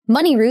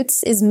Money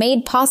Roots is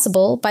made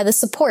possible by the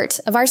support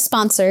of our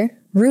sponsor,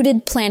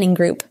 Rooted Planning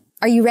Group.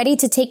 Are you ready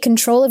to take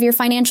control of your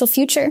financial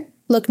future?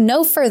 Look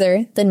no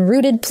further than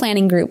Rooted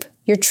Planning Group,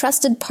 your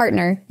trusted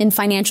partner in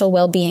financial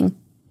well-being.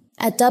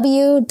 At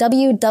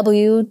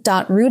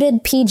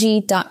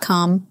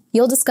www.rootedpg.com,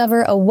 you'll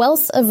discover a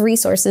wealth of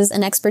resources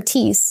and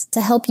expertise to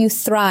help you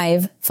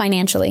thrive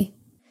financially.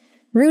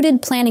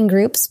 Rooted Planning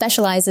Group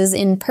specializes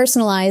in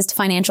personalized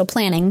financial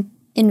planning,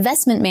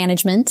 investment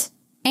management,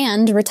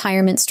 and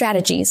retirement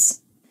strategies.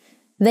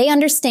 They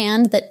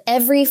understand that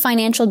every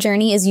financial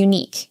journey is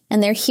unique,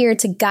 and they're here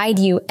to guide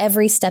you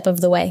every step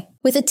of the way.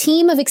 With a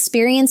team of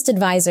experienced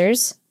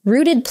advisors,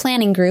 Rooted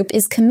Planning Group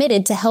is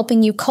committed to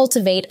helping you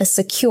cultivate a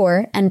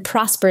secure and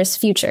prosperous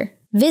future.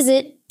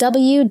 Visit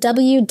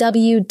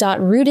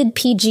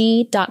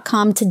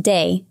www.rootedpg.com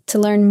today to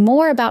learn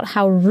more about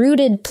how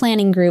Rooted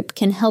Planning Group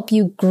can help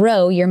you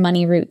grow your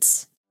money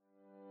roots.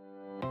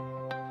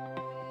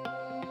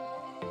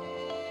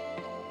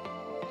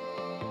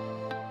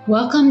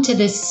 Welcome to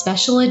this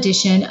special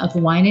edition of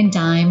Wine and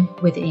Dime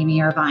with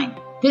Amy Irvine.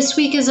 This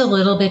week is a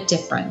little bit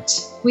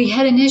different. We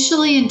had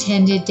initially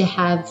intended to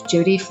have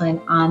Jody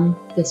Flynn on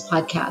this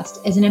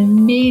podcast as an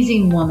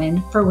amazing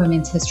woman for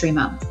Women's History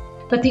Month.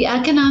 But the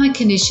economic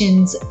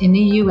conditions in the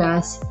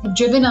U.S. have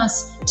driven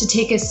us to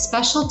take a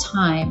special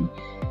time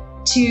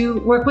to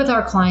work with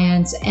our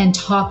clients and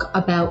talk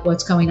about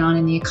what's going on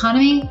in the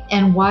economy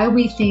and why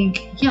we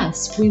think,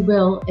 yes, we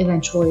will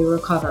eventually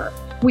recover.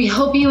 We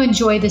hope you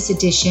enjoy this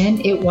edition.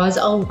 It was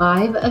a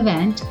live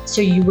event,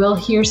 so you will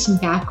hear some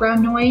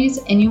background noise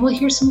and you will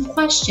hear some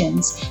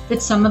questions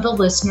that some of the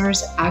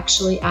listeners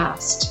actually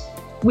asked.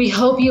 We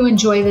hope you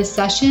enjoy this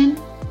session.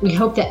 We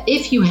hope that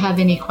if you have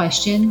any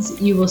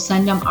questions, you will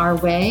send them our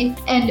way.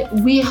 And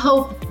we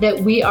hope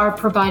that we are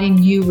providing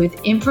you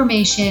with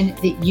information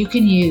that you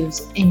can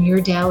use in your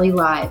daily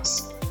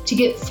lives to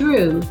get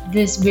through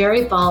this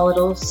very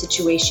volatile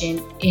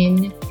situation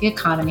in the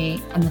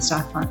economy and the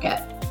stock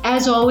market.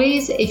 As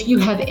always, if you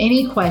have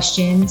any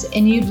questions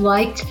and you'd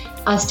like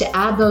us to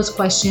add those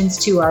questions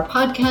to our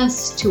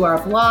podcasts, to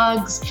our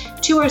blogs,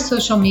 to our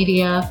social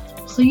media,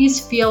 please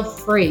feel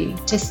free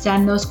to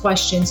send those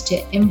questions to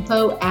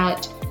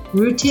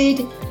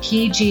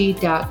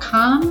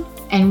info@rootedpg.com,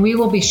 and we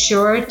will be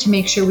sure to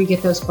make sure we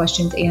get those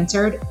questions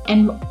answered.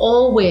 And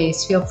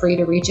always feel free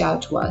to reach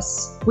out to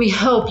us. We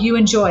hope you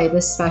enjoy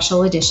this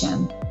special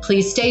edition.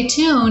 Please stay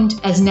tuned,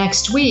 as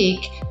next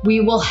week we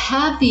will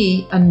have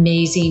the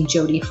amazing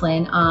Jody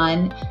Flynn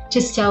on to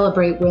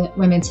celebrate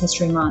Women's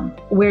History Month,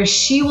 where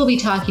she will be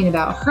talking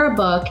about her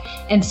book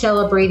and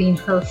celebrating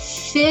her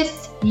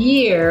 5th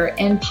year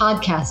in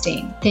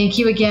podcasting. Thank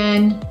you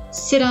again.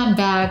 Sit on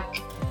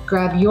back,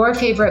 grab your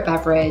favorite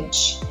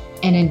beverage,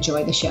 and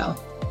enjoy the show.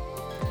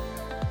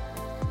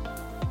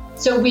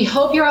 So we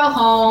hope you're all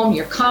home,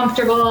 you're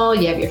comfortable,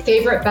 you have your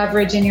favorite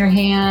beverage in your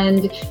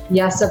hand.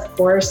 Yes, of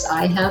course,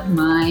 I have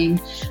mine.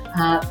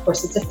 Of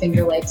course, it's a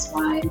Finger Lakes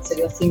wine, so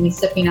you'll see me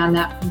sipping on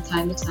that from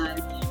time to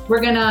time.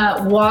 We're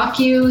gonna walk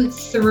you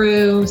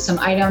through some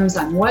items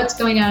on what's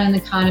going on in the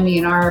economy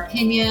in our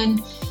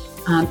opinion.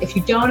 If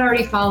you don't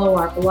already follow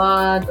our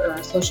blog or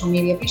our social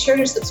media, be sure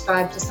to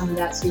subscribe to some of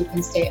that so you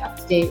can stay up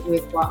to date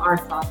with what our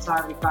thoughts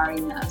are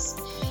regarding this.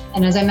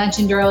 And as I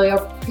mentioned earlier,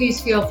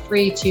 please feel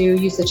free to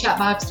use the chat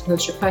box to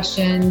post your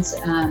questions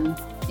and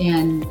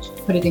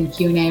put it in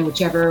Q&A,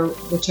 whichever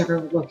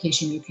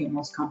location you feel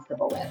most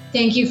comfortable with.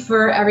 Thank you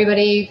for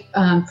everybody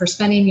for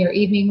spending your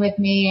evening with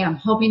me. I'm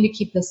hoping to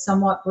keep this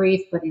somewhat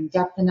brief, but in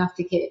depth enough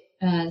to get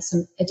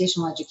some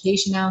additional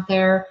education out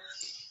there.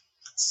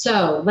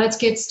 So let's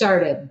get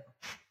started.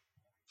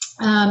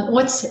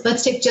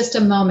 Let's take just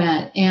a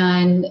moment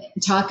and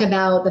talk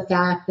about the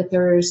fact that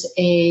there's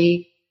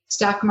a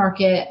stock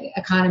market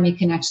economy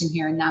connection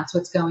here, and that's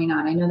what's going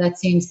on. I know that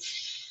seems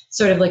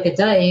sort of like a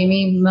duh,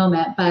 Amy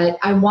moment, but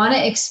I want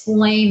to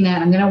explain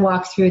that. I'm going to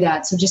walk through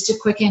that. So just a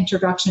quick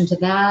introduction to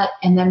that,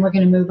 and then we're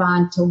going to move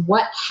on to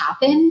what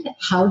happened.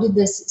 How did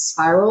this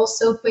spiral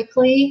so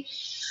quickly?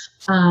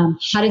 How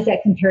does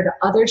that compare to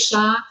other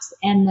shocks?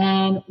 And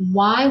then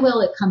why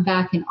will it come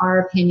back, in our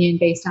opinion,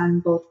 based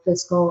on both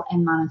fiscal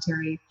and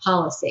monetary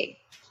policy?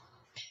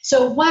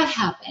 So what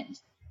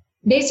happened?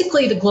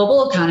 Basically, the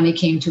global economy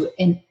came to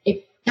an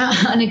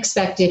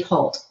unexpected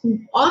halt.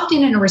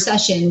 Often in a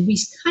recession, we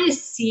kind of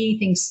see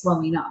things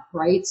slowing up,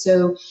 right?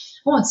 So I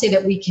won't say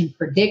that we can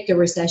predict a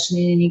recession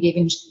in any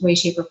given way,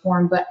 shape, or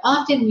form, but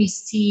often we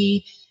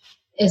see,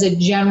 as a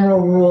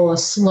general rule, a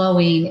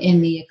slowing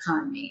in the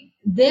economy.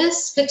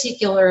 This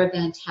particular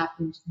event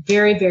happened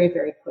very, very,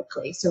 very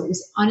quickly. So it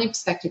was an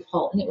unexpected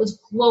halt, and it was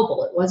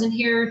global. It wasn't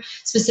here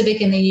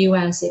specific in the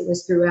U.S. It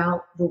was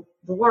throughout the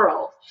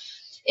world.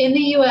 In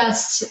the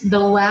U.S., the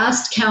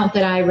last count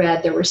that I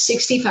read, there were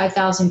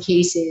 65,000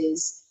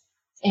 cases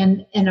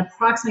and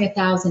approximately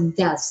 1,000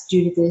 deaths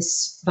due to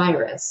this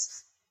virus.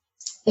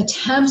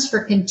 Attempts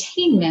for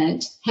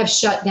containment have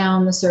shut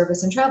down the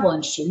service and travel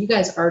industry. You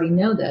guys already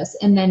know this.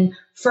 And then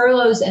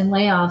furloughs and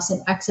layoffs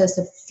in excess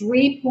of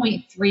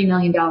 $3.3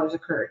 million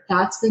occurred.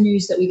 That's the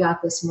news that we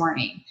got this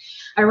morning.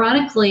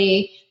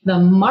 Ironically, the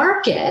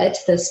market,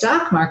 the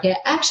stock market,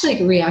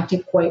 actually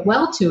reacted quite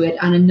well to it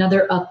on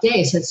another up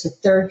day. So it's the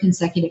third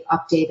consecutive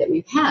up day that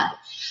we've had.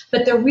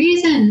 But the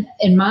reason,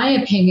 in my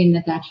opinion,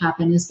 that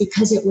happened is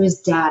because it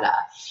was data.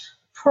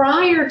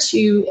 Prior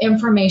to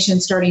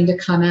information starting to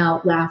come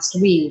out last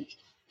week,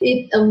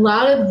 a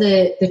lot of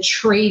the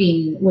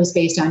trading was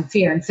based on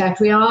fear. In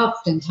fact, we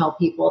often tell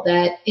people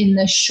that in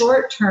the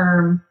short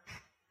term,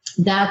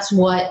 that's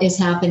what is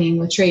happening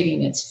with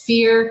trading. It's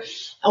fear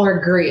or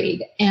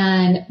greed.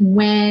 And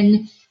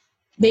when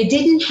they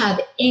didn't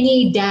have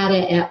any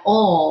data at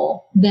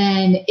all,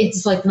 then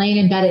it's like laying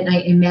in bed at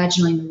night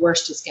imagining the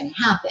worst is going to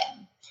happen.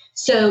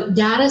 So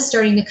data is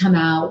starting to come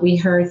out. We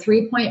heard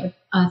 3.3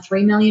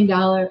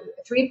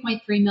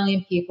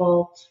 million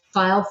people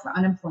filed for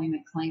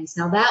unemployment claims.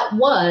 Now that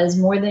was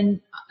more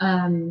than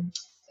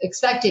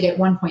expected at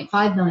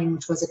 1.5 million,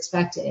 which was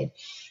expected.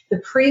 The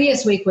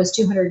previous week was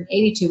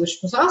 282, which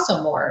was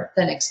also more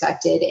than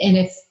expected. And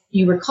if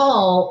you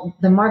recall,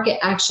 the market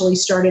actually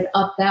started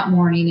up that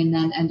morning and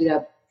then ended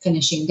up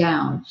finishing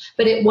down.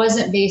 But it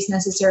wasn't based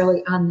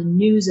necessarily on the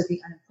news of the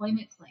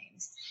unemployment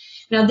claims.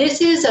 Now, this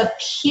is a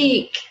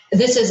peak.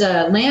 This is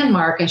a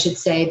landmark, I should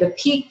say. The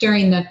peak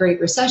during the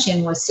Great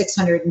Recession was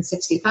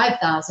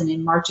 665,000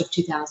 in March of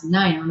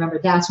 2009. And remember,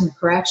 that's when the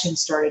correction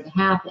started to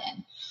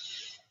happen.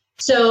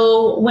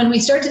 So when we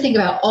start to think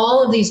about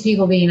all of these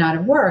people being out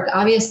of work,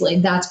 obviously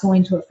that's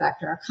going to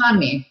affect our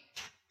economy.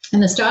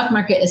 And the stock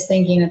market is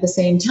thinking at the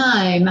same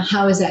time,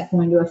 how is that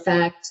going to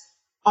affect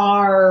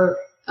our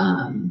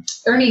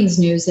earnings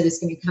news that is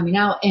going to be coming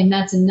out? And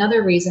that's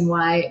another reason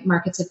why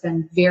markets have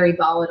been very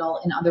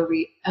volatile in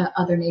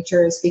other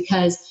natures,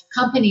 because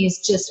companies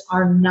just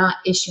are not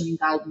issuing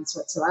guidance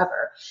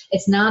whatsoever.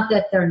 It's not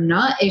that they're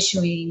not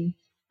issuing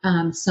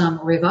some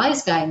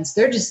revised guidance.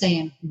 They're just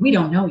saying, we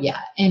don't know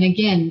yet. And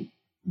again,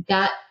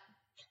 that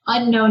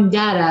unknown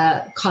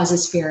data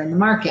causes fear in the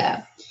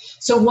market.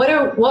 So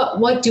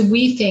what do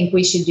we think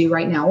we should do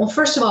right now? Well,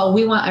 first of all,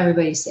 we want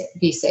everybody to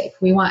be safe.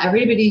 We want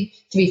everybody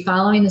to be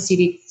following the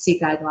CDC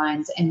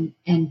guidelines and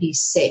be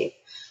safe,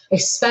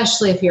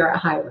 especially if you're at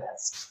high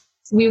risk.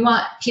 We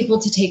want people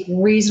to take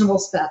reasonable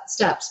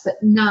steps,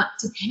 but not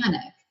to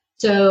panic.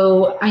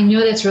 So I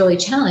know that's really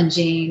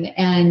challenging.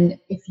 And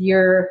if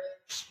you're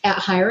at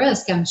high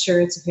risk, I'm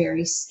sure it's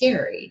very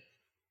scary.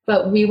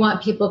 But we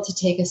want people to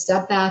take a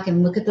step back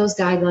and look at those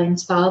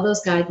guidelines, follow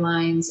those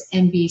guidelines,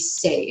 and be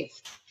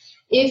safe.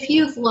 If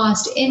you've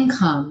lost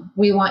income,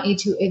 we want you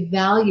to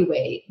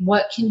evaluate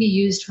what can be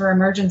used for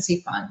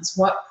emergency funds,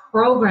 what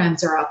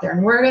programs are out there.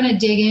 And we're going to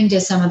dig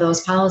into some of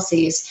those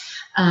policies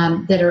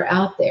that are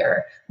out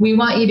there. We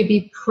want you to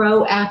be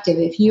proactive.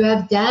 If you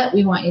have debt,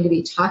 we want you to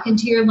be talking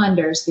to your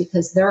lenders,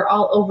 because they're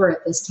all over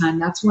at this time.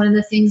 That's one of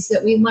the things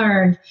that we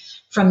learned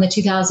from the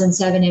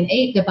 2007 and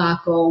 8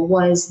 debacle,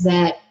 was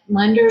that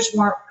lenders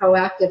weren't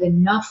proactive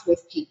enough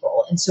with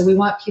people. And so we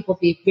want people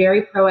to be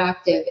very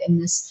proactive in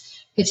this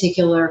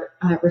particular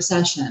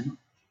recession.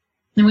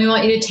 And we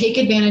want you to take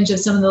advantage of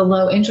some of the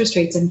low interest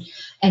rates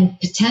and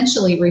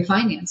potentially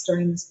refinance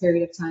during this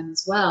period of time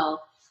as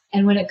well.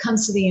 And when it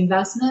comes to the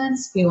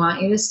investments, we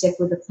want you to stick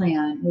with the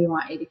plan. We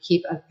want you to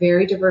keep a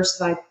very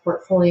diversified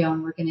portfolio,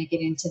 and we're going to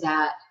get into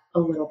that a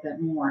little bit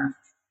more.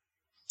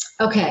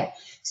 Okay,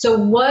 so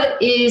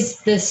what is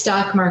the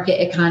stock market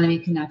economy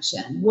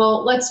connection?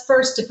 Well, let's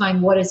first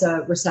define what is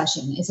a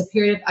recession. It's a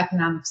period of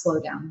economic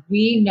slowdown.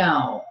 We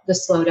know the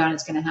slowdown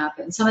is going to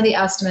happen. Some of the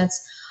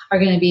estimates are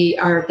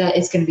that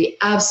it's going to be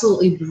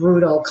absolutely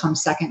brutal come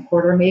second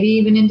quarter, maybe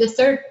even into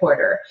third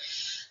quarter.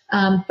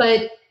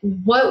 But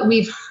what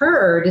we've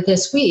heard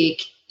this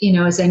week,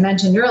 as I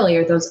mentioned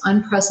earlier, those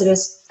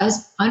unprecedented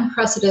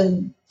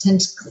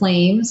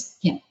claims.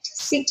 Can't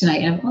speak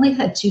tonight. I've only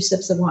had 2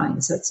 sips of wine,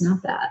 so it's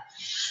not bad.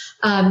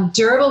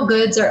 Durable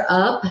goods are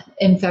up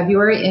in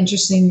February,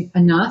 interesting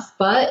enough,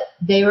 but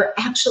they were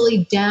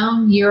actually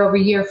down year over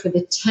year for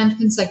the 10th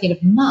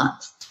consecutive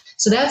month.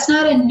 So that's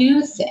not a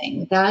new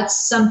thing.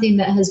 That's something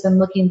that has been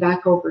looking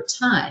back over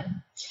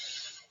time.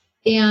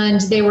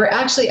 And they were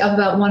actually up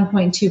about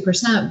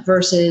 1.2%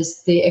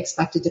 versus the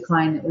expected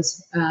decline that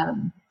was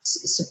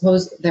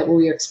that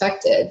we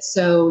expected.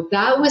 So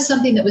that was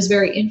something that was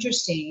very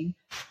interesting.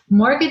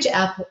 Mortgage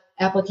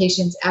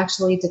applications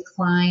actually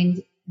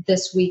declined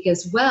this week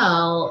as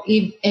well.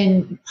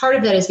 And part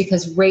of that is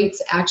because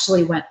rates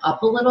actually went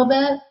up a little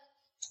bit.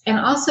 And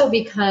also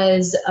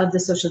because of the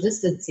social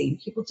distancing.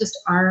 People just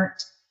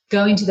aren't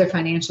going to their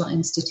financial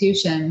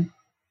institution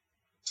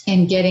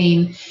and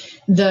getting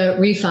the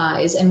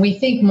refis. And we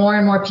think more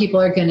and more people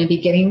are going to be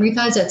getting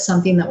refis. That's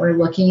something that we're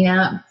looking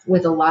at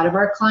with a lot of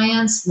our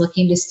clients,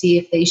 looking to see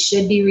if they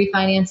should be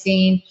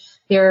refinancing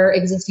their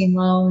existing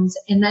loans.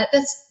 And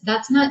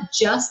that's not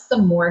just the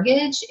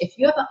mortgage. If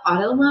you have an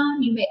auto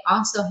loan, you may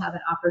also have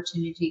an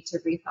opportunity to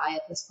refi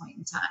at this point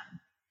in time.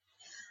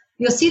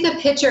 You'll see the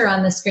picture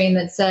on the screen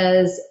that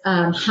says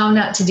how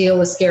not to deal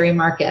with scary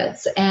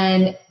markets.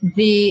 And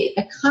the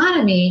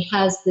economy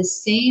has the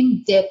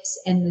same dips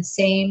and the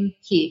same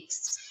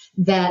peaks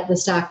that the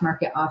stock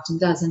market often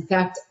does. In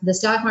fact, the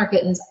stock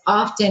market is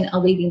often a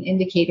leading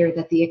indicator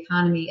that the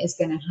economy is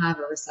going to have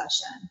a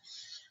recession.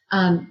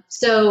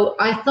 So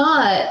I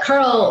thought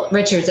Carl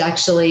Richards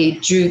actually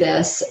drew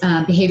this.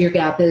 Behavior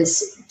Gap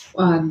is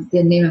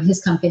the name of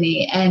his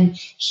company, and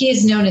he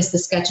is known as the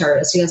sketch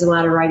artist. He does a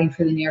lot of writing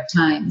for the New York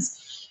Times.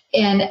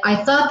 And I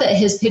thought that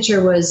his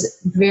picture was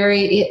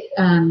very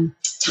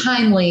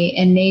timely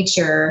in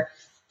nature,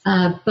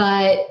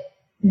 but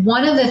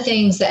one of the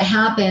things that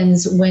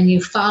happens when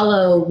you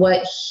follow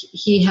what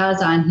he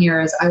has on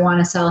here is, I want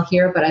to sell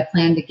here, but I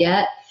plan to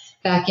get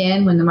back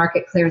in when the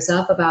market clears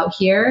up about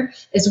here,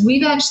 is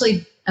we've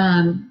actually,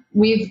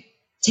 we've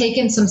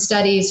taken some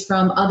studies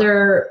from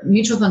other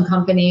mutual fund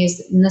companies,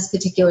 in this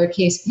particular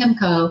case,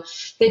 PIMCO,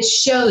 that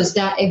shows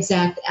that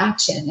exact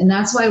action. And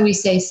that's why we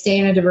say stay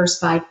in a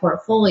diversified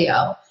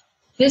portfolio.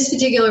 This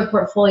particular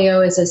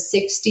portfolio is a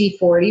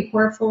 60-40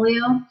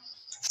 portfolio.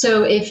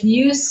 So if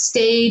you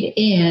stayed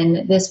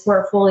in this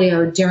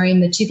portfolio during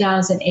the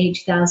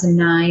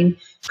 2008-2009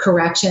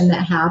 correction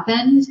that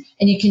happened,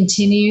 and you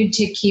continued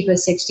to keep a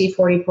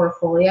 60-40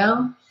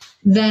 portfolio,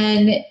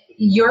 then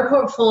your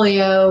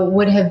portfolio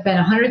would have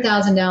been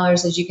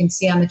 $100,000, as you can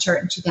see on the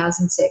chart in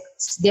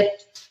 2006,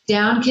 dipped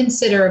down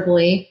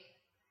considerably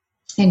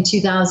in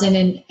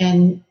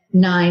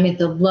 2009 at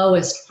the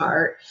lowest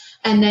part,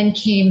 and then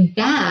came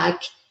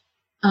back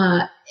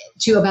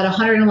to about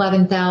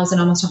 111,000,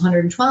 almost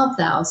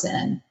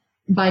 112,000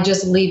 by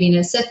just leaving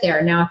it sit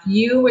there. Now, if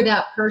you were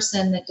that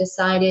person that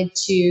decided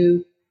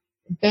to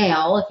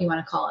bail, if you want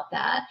to call it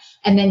that,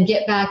 and then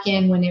get back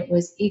in when it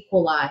was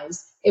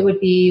equalized, it would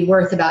be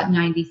worth about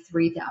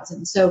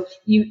 93,000. So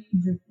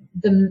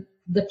the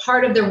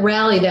part of the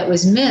rally that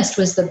was missed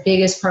was the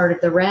biggest part of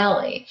the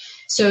rally.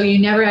 So you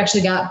never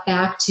actually got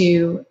back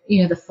to,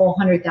 the full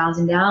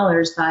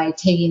 $100,000 by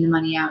taking the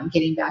money out and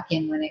getting back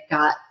in when it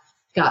got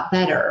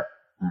better,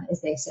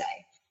 as they say.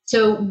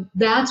 So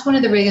that's one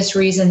of the biggest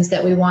reasons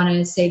that we want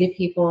to say to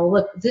people,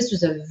 look, this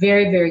was a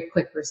very, very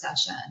quick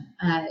recession.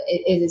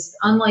 It is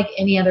unlike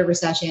any other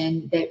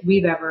recession that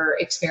we've ever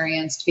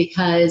experienced,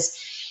 because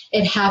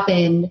it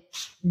happened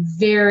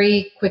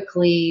very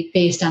quickly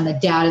based on the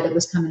data that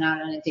was coming out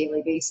on a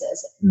daily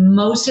basis.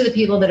 Most of the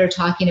people that are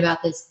talking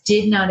about this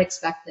did not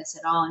expect this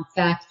at all. In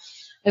fact,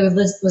 I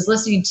was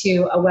listening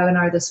to a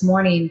webinar this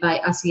morning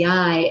by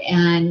SEI,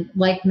 and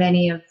like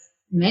many of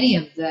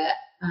the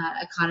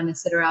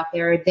economists that are out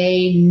there,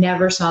 they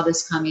never saw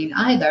this coming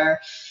either.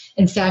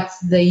 In fact,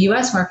 the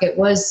U.S. market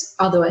was,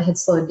 although it had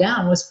slowed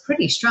down, was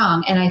pretty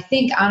strong. And I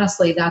think,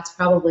 honestly, that's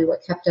probably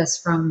what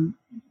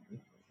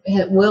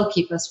will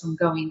keep us from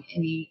going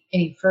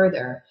any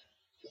further.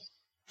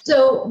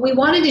 So we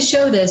wanted to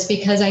show this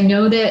because I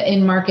know that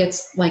in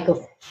markets like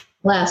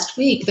last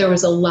week, there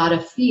was a lot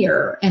of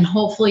fear, and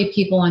hopefully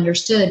people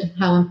understood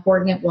how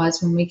important it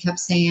was when we kept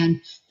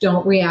saying,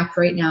 don't react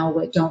right now,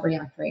 don't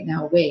react right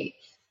now, wait.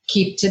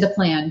 Keep to the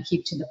plan,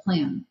 keep to the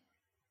plan.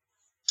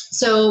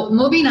 So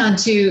moving on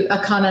to a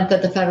comment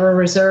that the Federal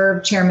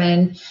Reserve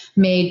Chairman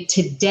made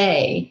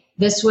today.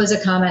 This was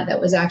a comment that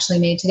was actually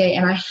made today,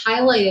 and I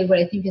highlighted what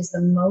I think is the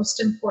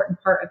most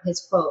important part of his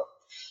quote.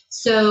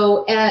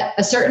 So at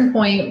a certain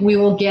point, we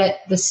will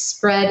get the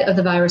spread of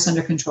the virus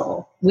under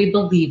control. We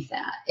believe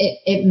that.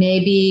 It may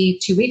be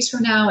 2 weeks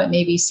from now, it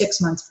may be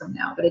 6 months from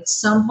now, but at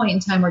some point in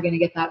time, we're going to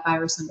get that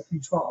virus under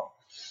control.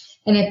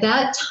 And at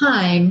that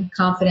time,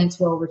 confidence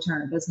will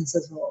return.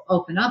 Businesses will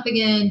open up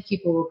again.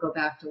 People will go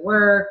back to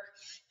work.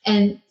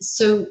 And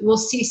so we'll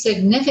see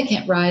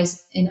significant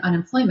rise in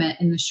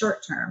unemployment in the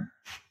short term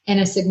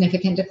and a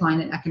significant decline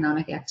in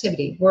economic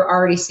activity. We're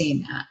already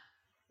seeing that.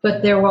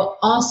 But there will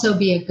also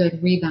be a good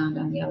rebound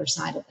on the other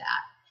side of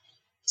that.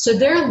 So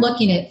they're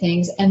looking at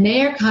things, and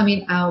they are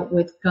coming out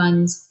with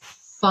guns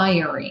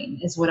firing,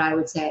 is what I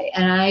would say.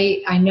 And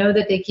I know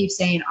that they keep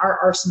saying our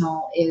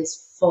arsenal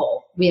is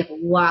full. We have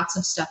lots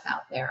of stuff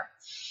out there.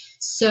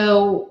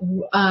 So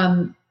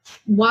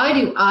why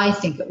do I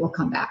think it will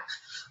come back?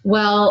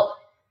 Well,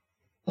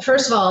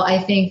 first of all, I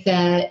think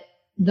that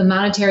the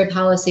monetary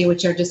policy,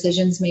 which are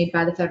decisions made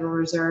by the Federal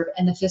Reserve,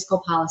 and the fiscal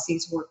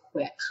policies were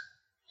quick.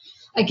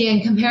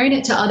 Again, comparing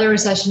it to other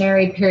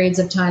recessionary periods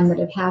of time that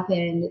have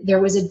happened,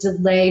 there was a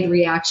delayed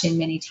reaction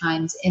many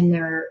times in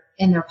their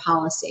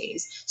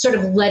policies, sort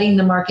of letting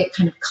the market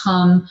kind of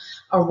come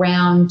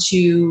around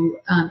to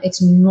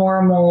its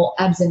normal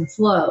ebbs and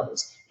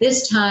flows.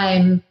 This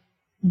time,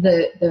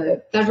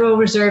 the Federal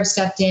Reserve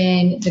stepped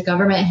in, the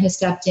government has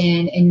stepped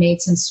in and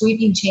made some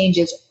sweeping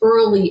changes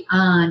early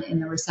on in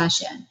the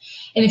recession.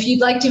 And if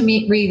you'd like to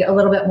read a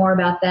little bit more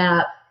about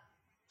that,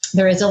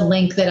 there is a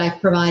link that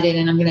I've provided,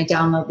 and I'm going to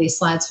download these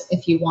slides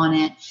if you want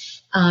it,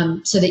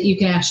 so that you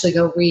can actually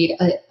go read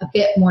a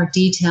bit more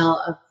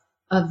detail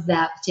of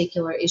that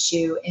particular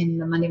issue in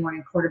the Monday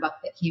Morning Quarter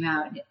Buck that came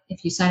out. And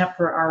if you sign up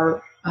for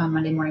our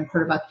Monday Morning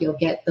Quarter Buck, you'll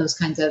get those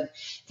kinds of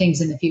things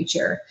in the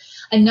future.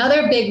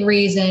 Another big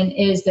reason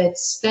is that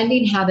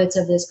spending habits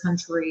of this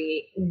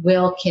country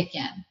will kick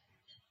in.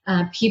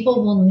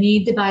 People will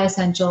need to buy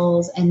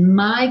essentials. And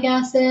my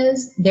guess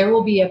is there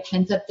will be a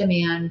pent-up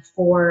demand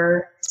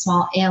for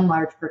small and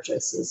large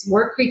purchases.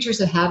 We're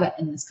creatures of habit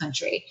in this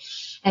country.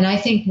 And I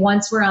think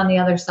once we're on the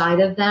other side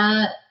of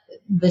that,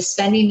 the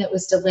spending that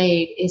was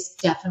delayed is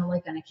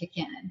definitely going to kick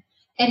in.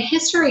 And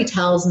history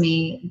tells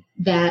me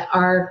that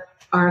our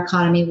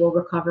economy will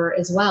recover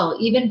as well.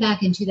 Even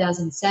back in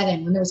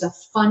 2007, when there was a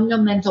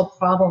fundamental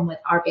problem with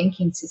our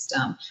banking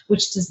system,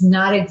 which does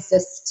not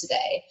exist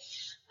today,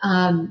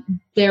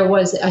 there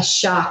was a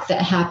shock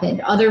that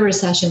happened. Other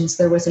recessions,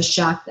 there was a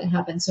shock that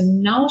happened. So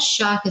no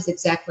shock is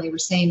exactly the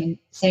same,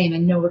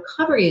 and no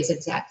recovery is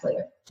exactly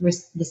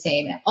the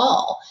same at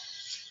all.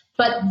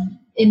 But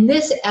in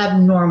this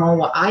abnormal,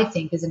 what I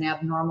think is an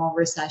abnormal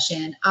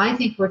recession, I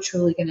think we're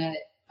truly going to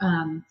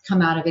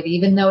come out of it,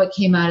 even though it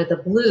came out of the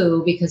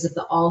blue because of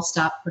the all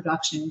stop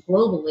production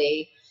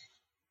globally.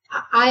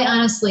 I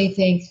honestly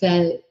think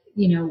that,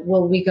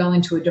 will we go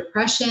into a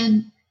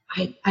depression?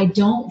 I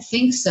don't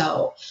think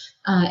so.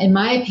 In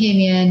my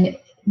opinion,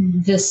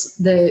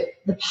 the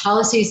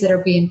policies that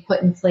are being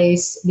put in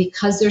place,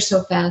 because they're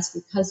so fast,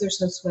 because they're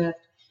so swift,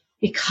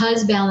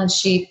 because balance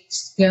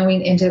sheets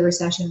going into the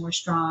recession were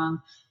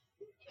strong.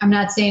 I'm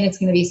not saying it's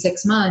going to be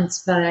 6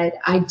 months, but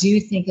I do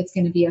think it's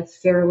going to be a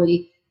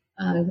fairly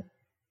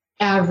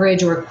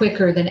average or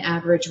quicker than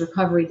average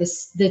recovery.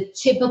 The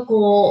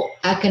typical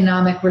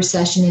economic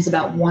recession is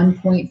about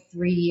 1.3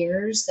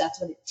 years.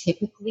 That's what it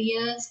typically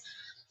is.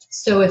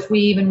 So if we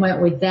even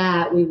went with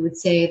that, we would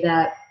say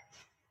that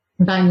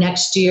by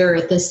next year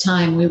at this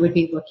time, we would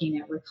be looking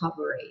at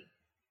recovery.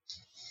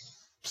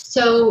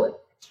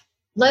 So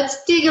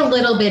let's dig a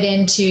little bit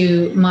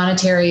into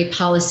monetary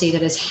policy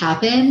that has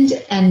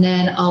happened, and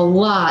then a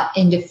lot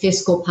into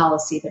fiscal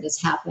policy that has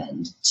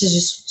happened to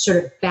just sort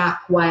of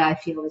back why I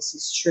feel this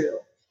is true.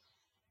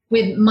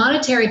 With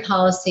monetary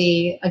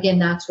policy, again,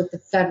 that's what the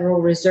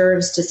Federal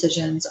Reserve's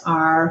decisions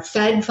are.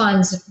 Fed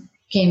funds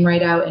came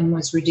right out and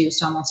was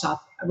reduced almost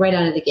off right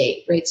out of the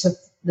gate, right? So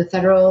the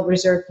Federal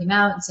Reserve came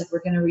out and said, we're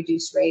going to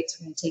reduce rates.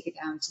 We're going to take it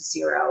down to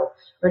zero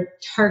or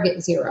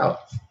target zero.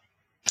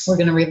 We're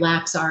going to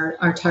relax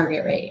our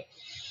target rate.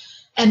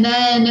 And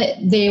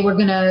then they were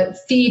going to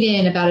feed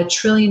in about $1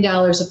 trillion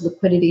of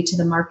liquidity to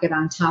the market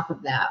on top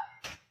of that.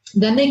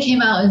 Then they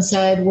came out and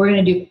said, we're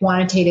going to do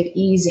quantitative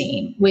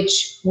easing,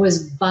 which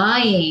was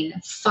buying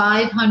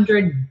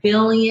 $500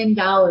 billion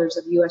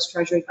of U.S.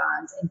 Treasury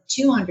bonds and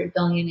 $200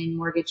 billion in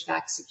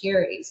mortgage-backed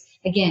securities.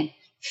 Again,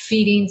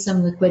 feeding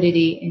some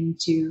liquidity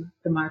into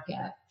the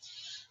market.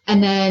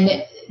 And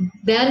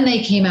then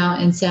they came out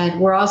and said,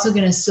 we're also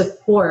going to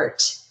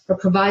support or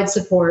provide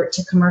support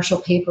to commercial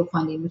paper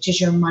funding, which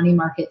is your money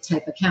market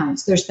type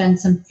accounts. There's been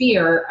some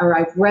fear, or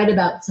I've read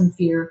about some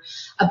fear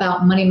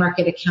about money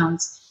market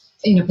accounts,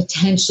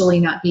 potentially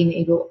not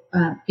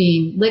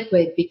being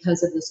liquid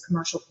because of this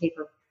commercial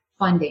paper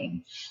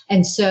funding.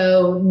 And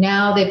so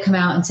now they've come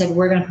out and said,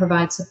 we're going to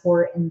provide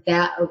support in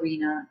that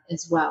arena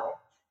as well.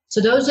 So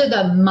those are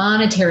the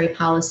monetary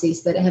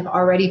policies that have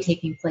already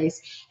taken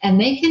place, and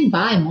they can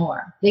buy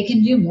more. They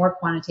can do more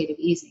quantitative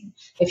easing.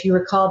 If you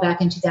recall back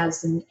in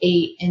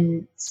 2008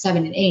 and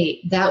 7 and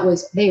 8,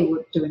 they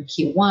were doing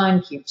Q1,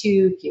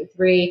 Q2,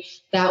 Q3.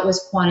 That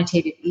was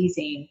quantitative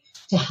easing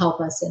to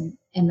help us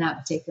in that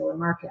particular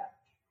market.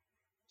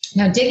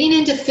 Now, digging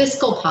into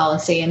fiscal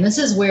policy, and this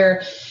is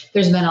where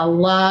there's been a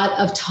lot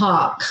of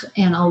talk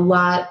and a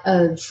lot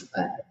of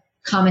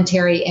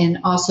commentary and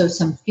also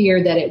some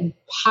fear that it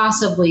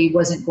possibly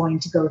wasn't going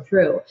to go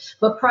through.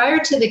 But prior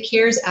to the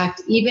CARES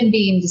Act even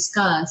being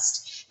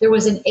discussed, there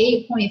was an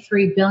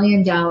 $8.3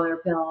 billion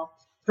bill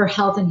for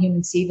health and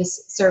human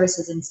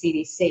services and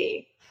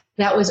CDC.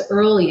 That was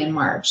early in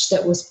March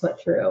that was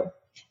put through.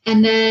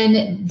 And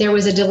then there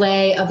was a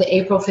delay of the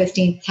April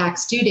 15th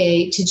tax due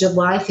date to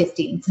July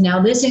 15th.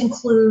 Now, this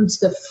includes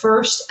the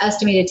first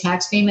estimated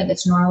tax payment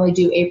that's normally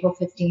due April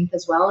 15th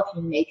as well, if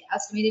you make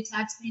estimated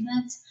tax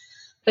payments.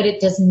 But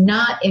it does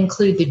not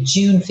include the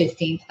June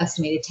 15th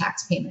estimated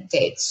tax payment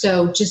date.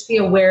 So just be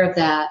aware of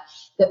that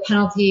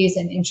penalties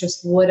and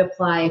interest would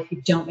apply if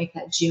you don't make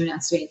that June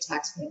estimated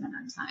tax payment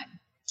on time.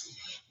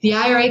 The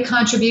IRA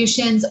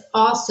contributions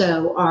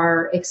also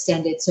are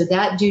extended. So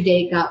that due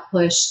date got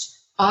pushed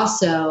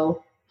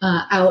also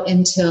out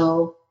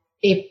until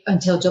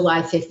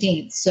July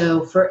 15th.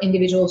 So for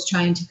individuals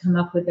trying to come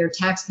up with their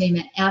tax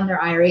payment and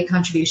their IRA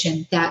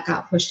contribution, that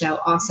got pushed out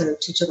also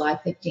to July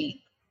 15th.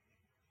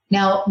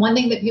 Now, one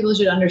thing that people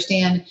should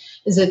understand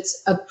is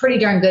it's a pretty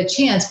darn good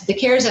chance, but the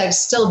CARES Act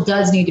still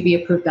does need to be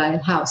approved by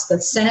the House. The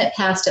Senate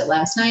passed it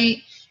last night,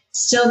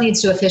 still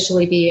needs to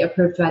officially be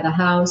approved by the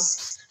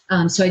House.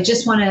 So I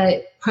just want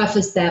to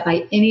preface that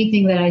by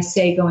anything that I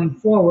say going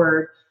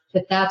forward,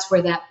 that's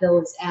where that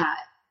bill is at.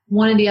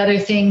 One of the other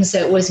things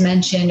that was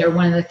mentioned, or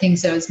one of the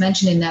things that was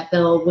mentioned in that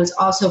bill was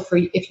also for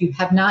if you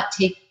have not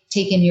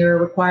taken your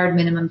required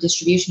minimum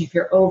distribution, if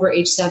you're over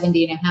age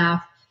 70 and a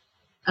half,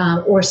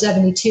 or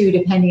 72,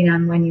 depending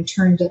on when you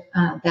turned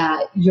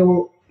that,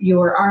 your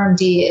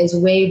RMD is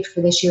waived for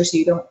this year, so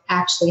you don't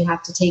actually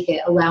have to take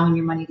it, allowing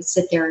your money to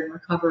sit there and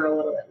recover a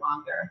little bit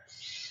longer.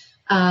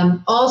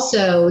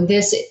 Also,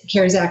 this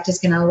CARES Act is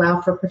going to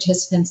allow for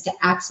participants to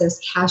access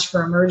cash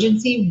for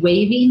emergency,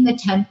 waiving the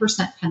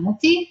 10%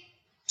 penalty.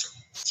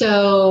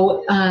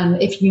 So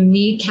if you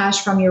need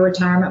cash from your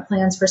retirement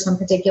plans for some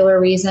particular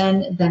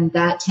reason, then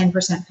that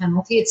 10%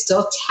 penalty, it's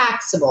still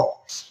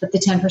taxable, but the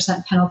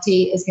 10%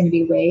 penalty is going to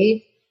be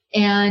waived.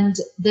 And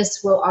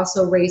this will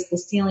also raise the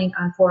ceiling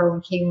on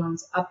 401k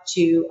loans up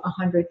to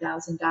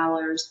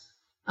 $100,000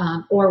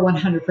 or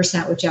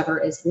 100%, whichever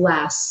is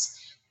less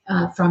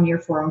from your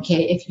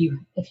 401k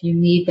if you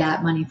need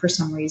that money for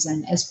some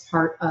reason as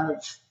part of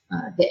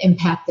the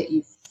impact that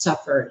you've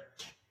suffered.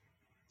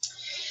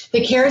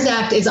 The CARES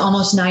Act is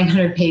almost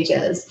 900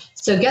 pages.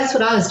 So guess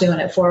what I was doing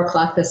at 4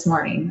 o'clock this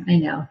morning? I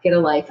know, get a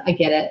life. I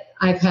get it.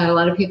 I've had a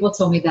lot of people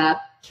tell me that.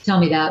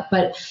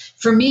 But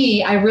for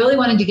me, I really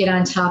wanted to get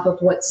on top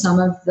of what some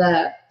of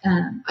the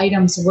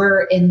items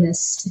were in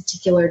this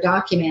particular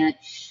document.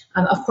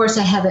 Of course,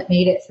 I haven't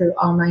made it through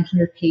all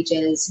 900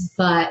 pages,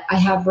 but I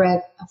have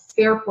read a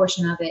fair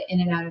portion of it in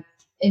and out of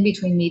in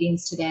between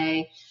meetings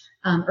today,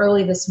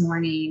 early this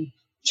morning.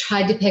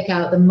 Tried to pick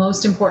out the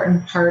most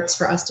important parts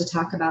for us to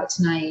talk about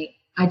tonight.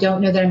 I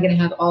don't know that I'm going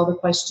to have all the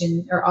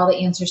questions or all the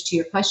answers to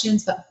your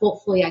questions, but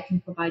hopefully I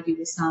can provide you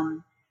with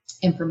some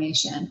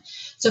information.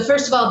 So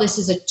first of all, this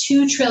is a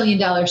 $2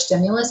 trillion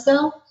stimulus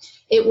bill.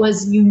 It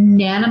was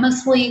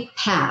unanimously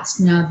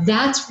passed. Now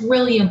that's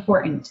really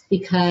important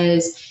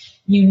because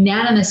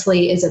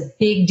unanimously is a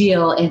big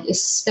deal, and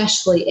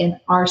especially in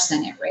our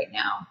Senate right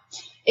now.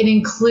 It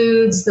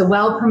includes the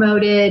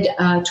well-promoted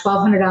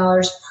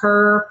 $1,200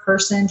 per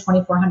person,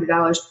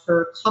 $2,400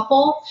 per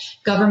couple,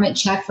 government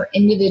check for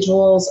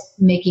individuals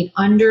making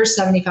under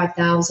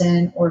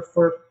 $75,000, or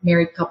for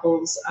married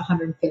couples,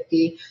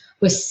 $150,000,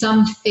 with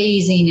some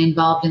phasing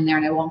involved in there,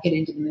 and I won't get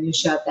into the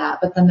minutia of that.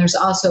 But then there's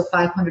also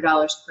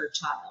 $500 per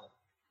child.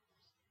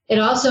 It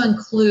also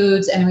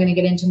includes, and I'm going to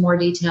get into more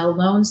detail,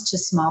 loans to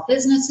small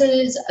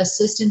businesses,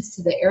 assistance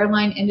to the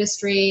airline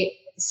industry,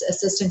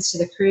 assistance to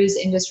the cruise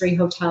industry,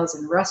 hotels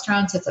and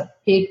restaurants. It's a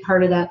big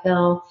part of that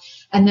bill.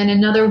 And then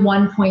another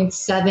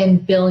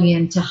 $1.7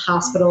 billion to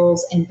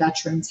hospitals and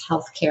veterans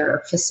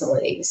healthcare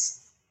facilities.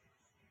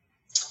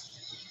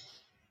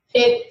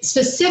 It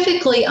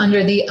specifically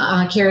under the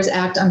CARES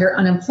Act, under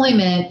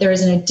unemployment, there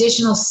is an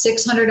additional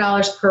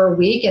 $600 per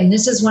week. And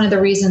this is one of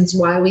the reasons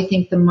why we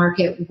think the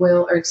market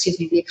will, or excuse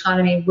me, the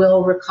economy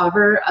will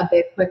recover a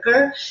bit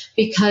quicker,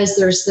 because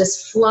there's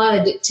this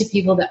flood to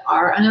people that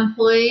are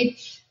unemployed.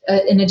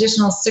 An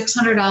additional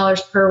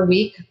 $600 per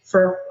week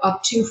for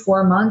up to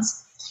 4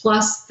 months,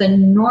 plus the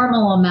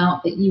normal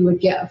amount that you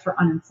would get for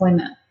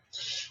unemployment.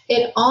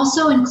 It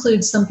also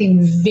includes something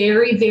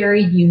very,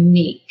 very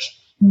unique.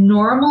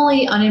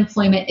 Normally,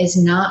 unemployment is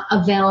not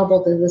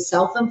available to the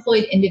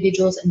self-employed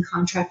individuals and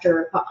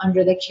contractor, but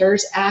under the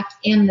CARES Act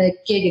and the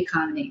gig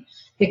economy.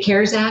 The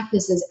CARES Act,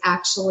 this is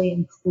actually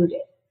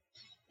included.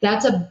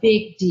 That's a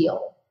big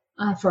deal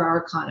for our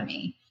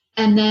economy.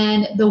 And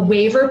then the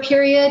waiver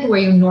period, where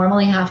you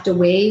normally have to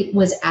wait,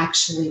 was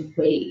actually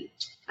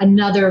waived.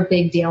 Another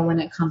big deal when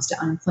it comes to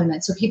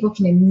unemployment. So people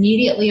can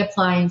immediately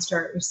apply and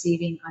start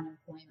receiving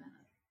unemployment.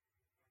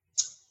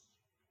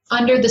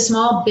 Under the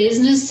small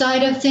business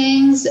side of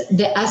things,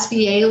 the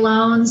SBA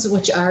loans,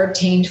 which are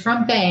obtained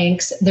from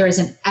banks, there is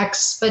an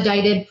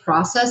expedited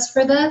process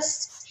for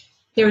this.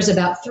 There's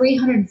about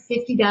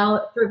 $350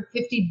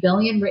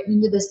 billion written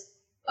into this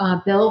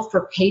bill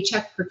for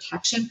paycheck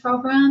protection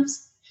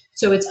programs.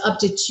 So it's up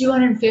to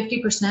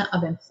 250%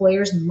 of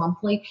employers'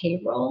 monthly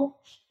payroll.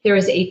 There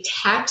is a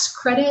tax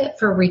credit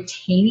for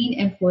retaining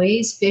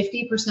employees,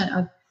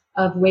 50%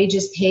 of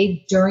wages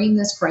paid during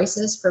this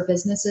crisis for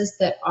businesses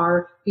that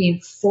are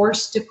being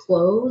forced to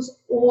close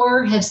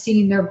or have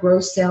seen their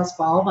gross sales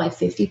fall by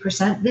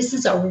 50%. This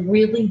is a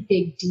really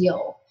big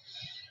deal.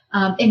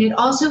 And it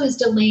also is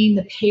delaying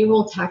the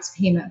payroll tax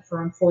payment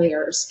for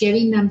employers,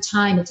 giving them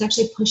time. It's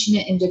actually pushing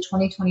it into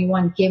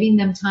 2021, giving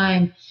them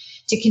time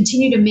to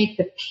continue to make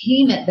the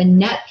payment, the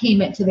net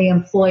payment to the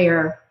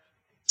employer,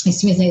 to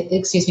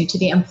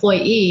the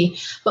employee,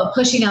 but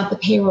pushing out the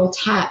payroll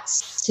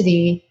tax to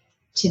the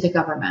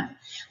government.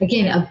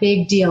 Again, a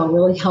big deal,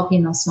 really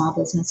helping those small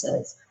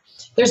businesses.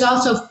 There's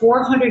also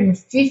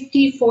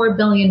 $454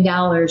 billion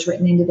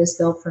written into this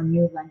bill for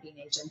new lending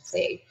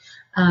agency.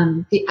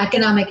 The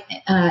Economic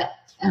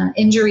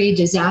Injury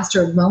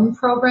Disaster Loan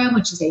Program,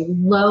 which is a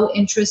low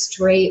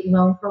interest rate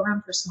loan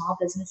program for small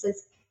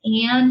businesses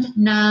and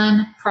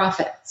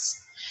nonprofits.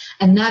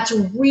 And that's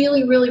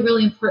really, really,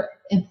 really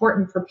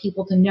important for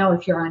people to know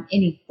if you're on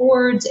any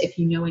boards, if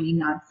you know any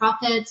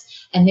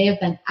nonprofits, and they have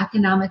been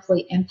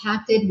economically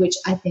impacted, which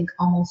I think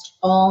almost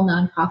all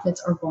nonprofits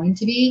are going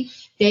to be.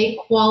 They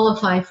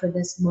qualify for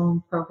this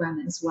loan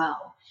program as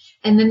well.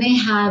 And then they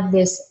have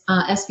this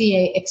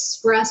SBA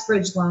Express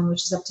Bridge loan,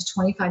 which is up to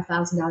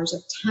 $25,000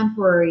 of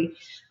temporary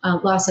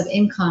loss of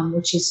income,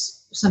 which is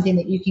something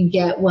that you can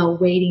get while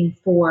waiting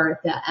for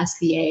the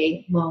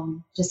SBA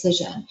loan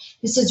decision.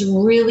 This is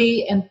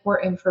really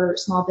important for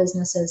small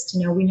businesses to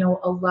know. We know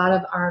a lot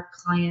of our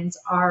clients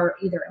are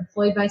either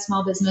employed by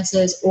small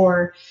businesses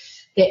or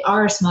they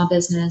are a small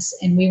business,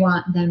 and we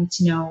want them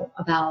to know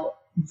about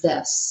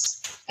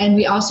this. And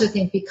we also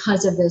think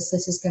because of this,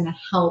 this is going to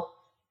help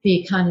the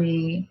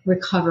economy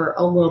recover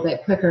a little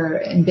bit quicker,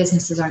 and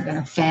businesses aren't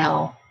going to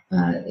fail.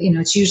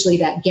 It's usually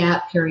that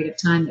gap period of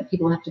time that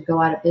people have to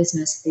go out of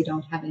business if they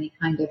don't have any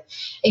kind of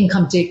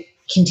income to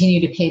continue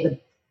to pay the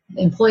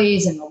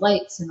employees and the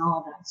lights and all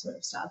of that sort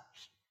of stuff.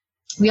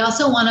 We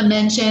also want to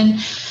mention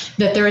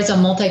that there is a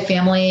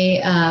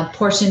multifamily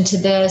portion to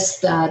this.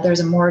 There's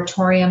a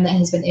moratorium that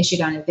has been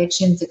issued on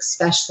evictions,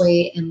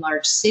 especially in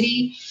large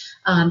city.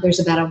 There's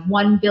about a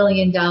 $1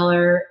 billion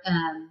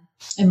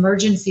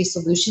emergency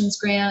solutions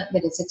grant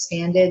that is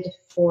expanded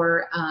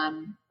for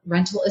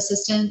rental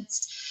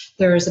assistance.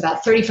 There's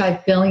about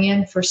 $35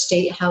 billion for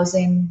state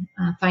housing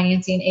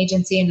financing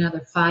agency, and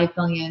another $5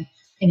 billion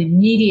in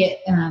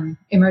immediate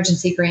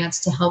emergency grants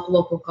to help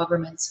local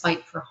governments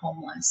fight for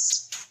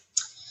homeless.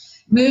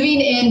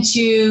 Moving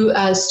into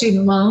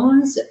student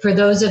loans, for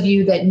those of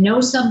you that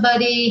know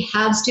somebody,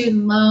 have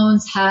student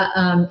loans,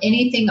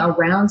 anything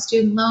around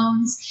student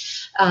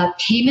loans,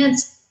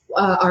 payments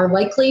are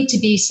likely to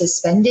be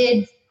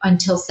suspended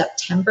until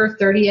September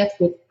 30th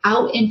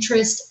without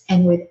interest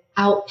and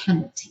without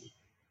penalty.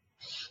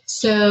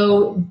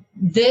 So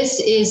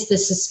this is the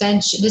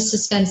suspension. This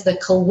suspends the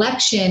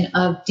collection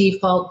of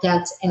default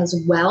debts as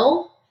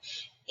well.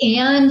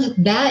 And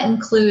that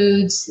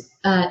includes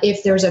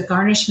if there's a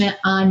garnishment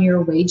on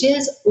your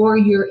wages or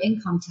your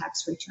income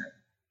tax return.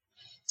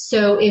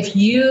 So if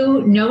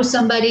you know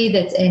somebody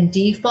that's in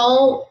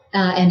default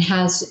and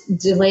has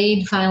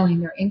delayed filing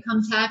their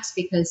income tax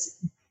because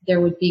there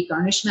would be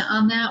garnishment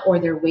on that, or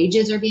their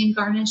wages are being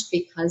garnished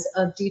because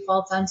of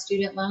defaults on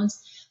student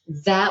loans,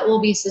 that will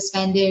be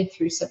suspended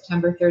through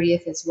September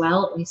 30th as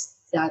well. At least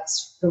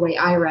that's the way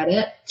I read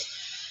it.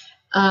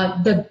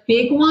 The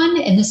big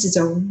one, and this is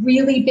a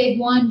really big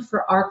one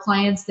for our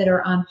clients that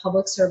are on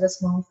public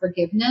service loan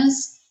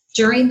forgiveness,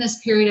 during this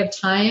period of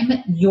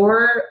time,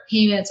 your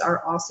payments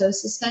are also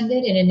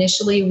suspended. And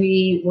initially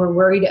we were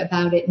worried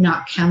about it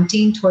not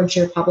counting towards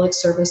your public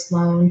service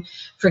loan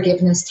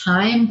forgiveness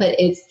time, but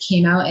it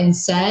came out and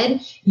said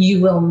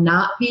you will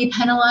not be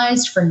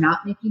penalized for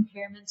not making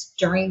payments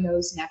during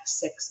those next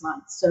 6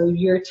 months. So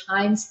your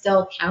time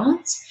still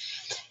counts.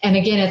 And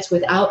again, it's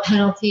without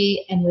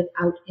penalty and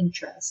without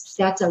interest.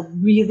 That's a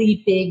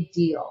really big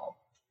deal.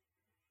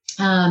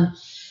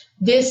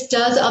 This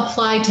does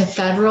apply to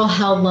federal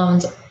held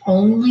loans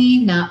only,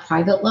 not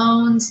private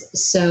loans.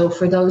 So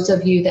for those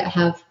of you that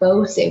have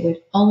both, it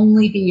would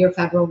only be your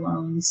federal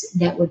loans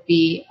that would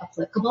be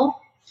applicable.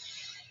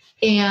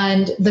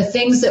 And the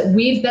things that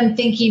we've been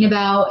thinking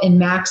about in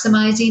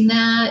maximizing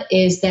that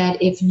is that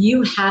if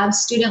you have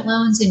student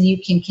loans and you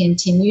can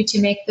continue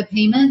to make the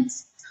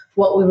payments,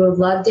 what we would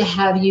love to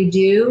have you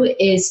do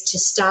is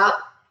to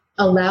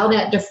allow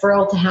that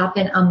deferral to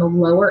happen on the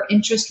lower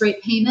interest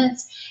rate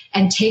payments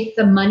and take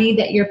the money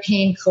that you're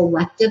paying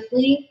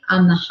collectively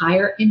on the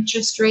higher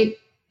interest rate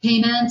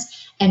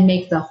payments and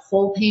make the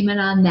whole payment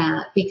on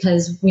that,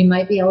 because we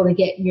might be able to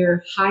get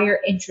your higher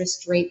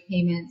interest rate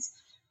payments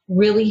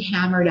really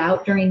hammered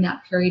out during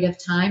that period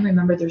of time.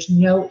 Remember, there's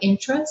no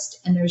interest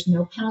and there's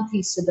no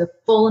penalties, so the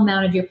full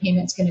amount of your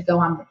payment is going to go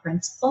on the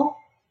principal.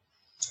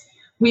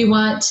 We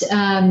want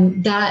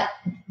that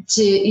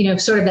to,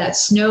 sort of that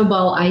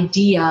snowball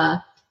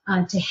idea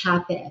to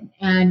happen.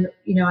 And,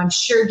 I'm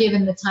sure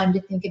given the time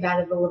to think about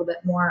it a little bit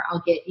more,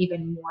 I'll get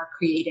even more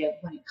creative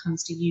when it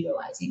comes to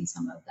utilizing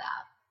some of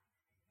that.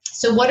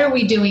 So what are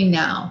we doing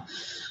now?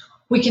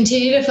 We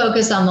continue to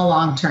focus on the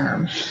long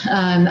term.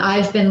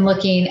 I've been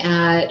looking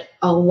at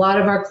a lot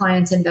of our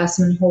clients'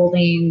 investment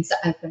holdings.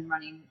 I've been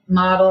running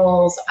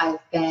models. I've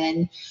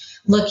been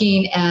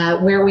looking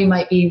at where we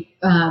might be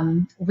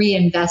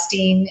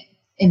reinvesting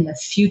in the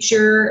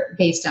future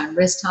based on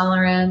risk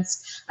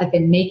tolerance. I've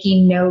been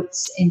making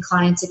notes in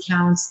clients'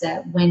 accounts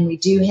that when we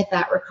do hit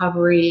that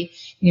recovery,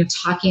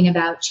 talking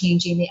about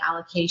changing the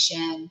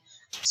allocation,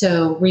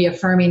 so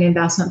reaffirming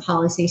investment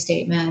policy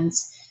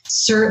statements.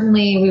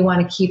 Certainly, we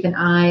want to keep an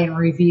eye and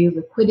review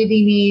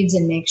liquidity needs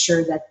and make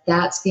sure that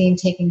that's being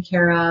taken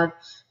care of.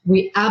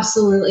 We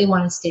absolutely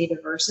want to stay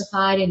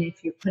diversified, and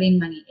if you're putting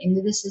money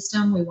into the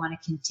system, we want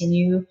to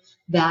continue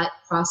that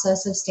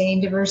process of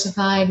staying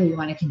diversified. We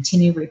want to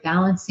continue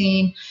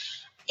rebalancing.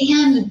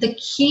 And the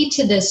key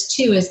to this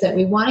too is that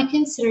we want to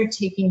consider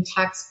taking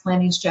tax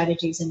planning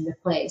strategies into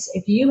place.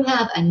 If you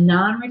have a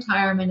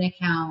non-retirement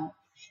account,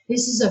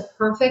 this is a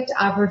perfect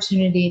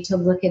opportunity to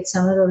look at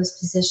some of those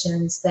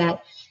positions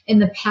that in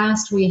the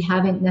past we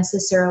haven't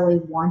necessarily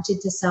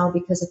wanted to sell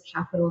because of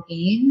capital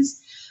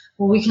gains.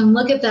 Well, we can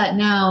look at that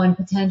now and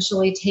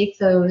potentially take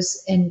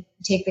those and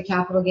take the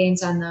capital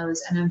gains on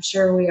those. And I'm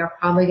sure we are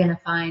probably going to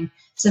find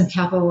some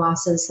capital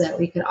losses that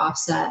we could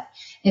offset.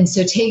 And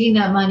so taking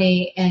that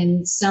money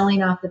and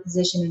selling off the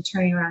position and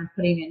turning around and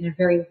putting it in a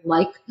very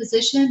like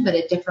position, but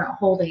a different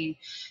holding,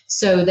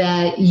 so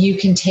that you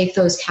can take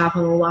those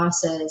capital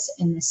losses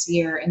in this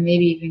year and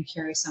maybe even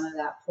carry some of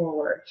that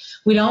forward.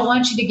 We don't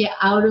want you to get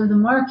out of the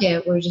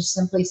market. We're just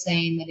simply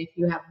saying that if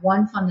you have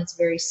one fund that's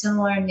very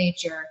similar in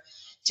nature,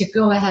 to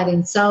go ahead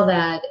and sell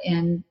that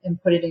and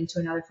put it into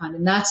another fund.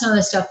 And that's some of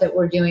the stuff that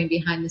we're doing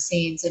behind the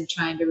scenes and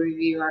trying to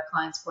review our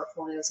clients'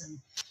 portfolios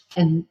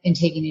and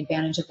taking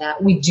advantage of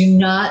that. We do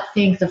not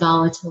think the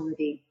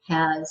volatility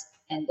has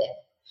ended.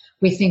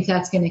 We think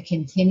that's going to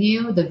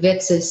continue. The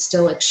VIX is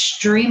still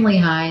extremely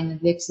high, and the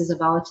VIX is a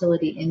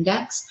volatility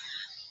index.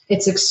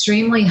 It's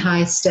extremely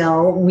high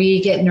still.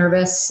 We get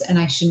nervous, and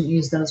I shouldn't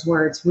use those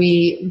words.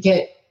 We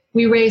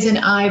raise an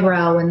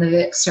eyebrow when the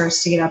VIX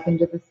starts to get up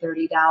into the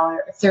 30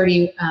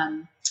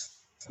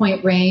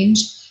 point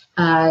range.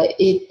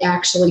 It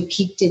actually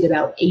peaked at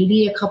about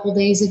 80 a couple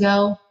days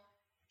ago.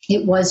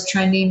 It was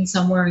trending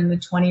somewhere in the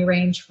 20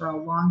 range for a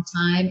long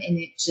time, and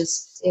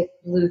it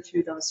blew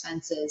through those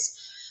fences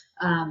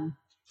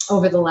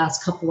over the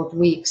last couple of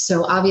weeks.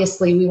 So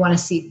obviously we want to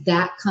see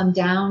that come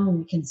down. When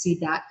we can see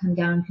that come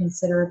down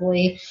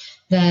considerably,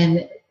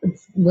 then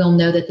we'll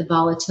know that the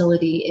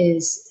volatility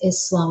is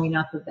slowing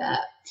up a bit.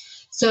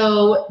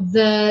 So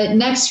the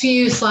next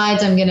few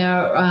slides I'm going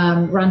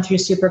to run through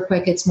super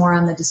quick. It's more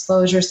on the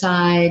disclosure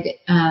side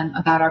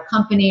about our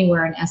company.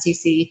 We're an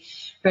SEC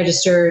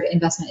registered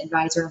investment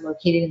advisor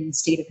located in the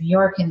state of New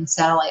York and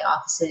satellite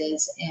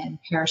offices in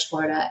Parrish,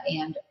 Florida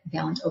and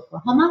Valent,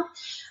 Oklahoma.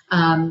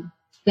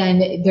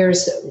 Then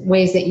there's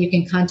ways that you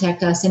can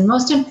contact us. And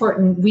most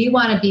important, we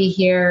want to be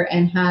here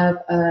and have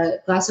a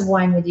glass of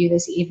wine with you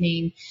this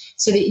evening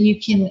so that you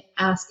can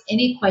ask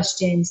any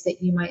questions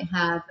that you might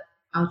have.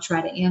 I'll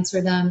try to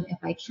answer them if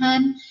I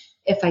can.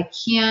 If I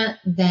can't,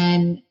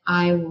 then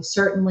I will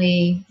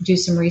certainly do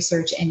some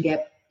research and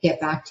get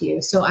back to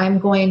you. So I'm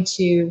going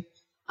to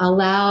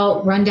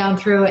run down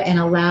through it and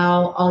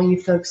allow all you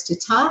folks to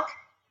talk.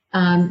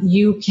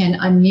 You can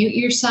unmute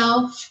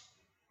yourself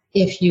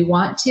if you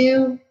want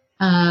to.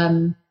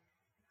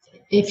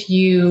 If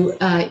you,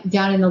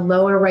 down in the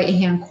lower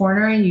right-hand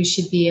corner, you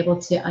should be able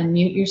to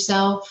unmute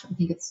yourself. I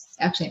think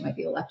it might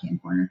be the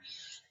left-hand corner.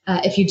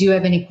 If you do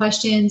have any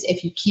questions,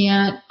 if you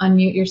can't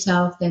unmute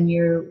yourself, then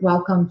you're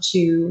welcome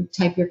to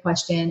type your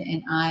question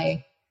and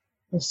I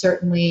will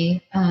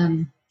certainly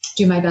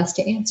do my best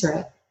to answer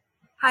it.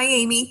 Hi,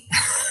 Amy.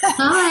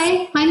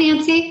 Hi,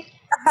 Nancy.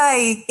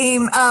 Hi,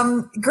 Amy.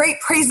 Great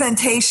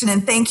presentation,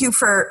 and thank you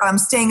for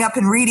staying up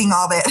and reading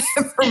all that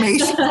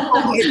information.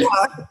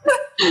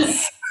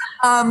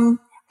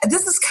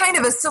 This is kind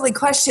of a silly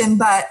question,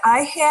 but I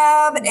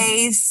have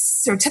a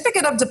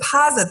certificate of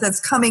deposit that's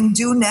coming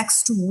due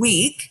next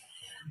week.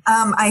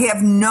 I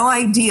have no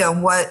idea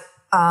what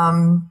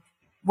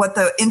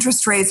the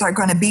interest rates are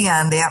going to be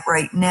on that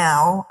right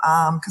now,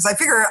 because I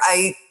figure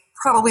I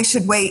probably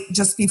should wait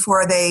just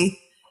before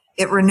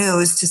it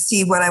renews to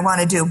see what I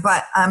want to do.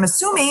 But I'm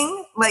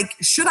assuming,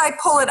 should I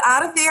pull it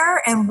out of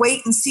there and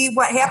wait and see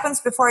what happens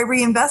before I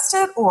reinvest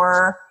it,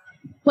 or?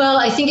 Well,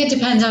 I think it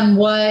depends on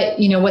what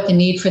the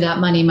need for that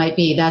money might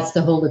be. That's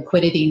the whole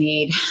liquidity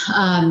need.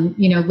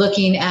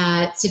 Looking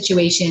at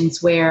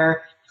situations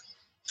where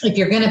if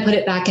you're going to put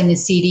it back in the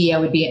CD, I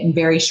would be in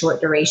very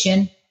short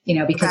duration,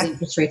 because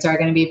interest rates are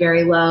going to be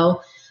very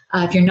low.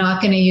 If you're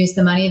not going to use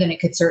the money, then it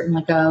could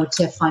certainly go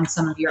to fund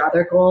some of your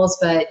other goals.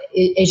 But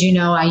as you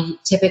know, I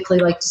typically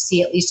like to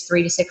see at least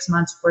 3 to 6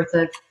 months worth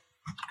of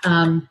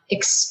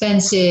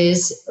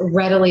expenses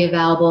readily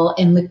available,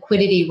 and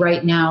liquidity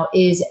right now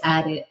is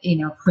at a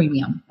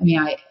premium. I mean,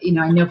 I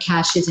know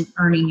cash isn't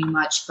earning you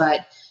much,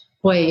 but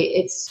boy,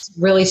 it's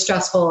really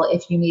stressful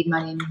if you need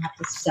money and you have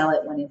to sell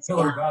it when it's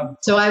down.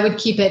 So I would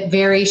keep it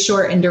very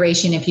short in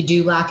duration if you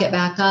do lock it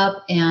back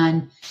up,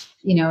 and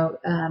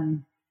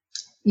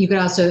you could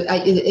also,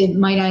 it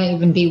might not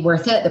even be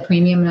worth it. The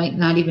premium might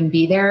not even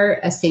be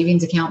there. A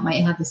savings account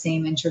might have the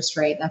same interest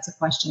rate. That's a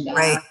question to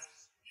ask.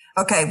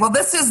 Okay. Well,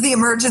 this is the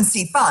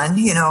emergency fund,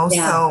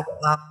 so,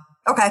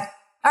 okay.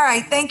 All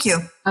right. Thank you.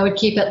 I would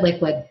keep it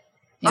liquid.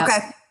 Yep. Okay.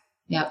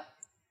 Yep.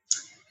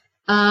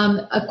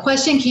 A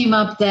question came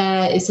up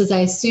that it says,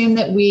 I assume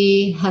that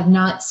we have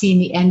not seen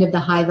the end of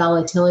the high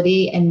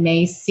volatility and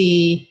may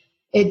see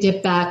it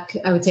dip back.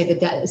 I would say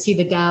see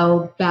the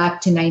Dow back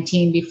to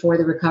 19 before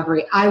the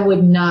recovery. I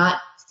would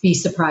not be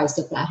surprised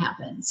if that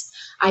happens.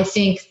 I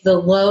think the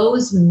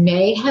lows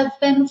may have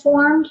been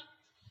formed,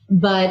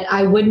 but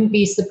I wouldn't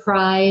be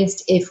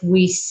surprised if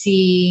we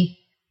see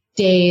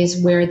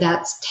days where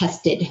that's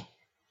tested.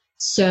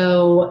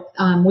 So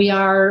we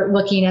are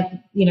looking at,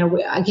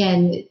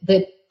 again,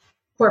 the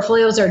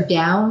portfolios are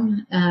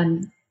down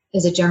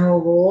as a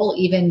general rule.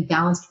 Even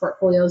balanced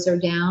portfolios are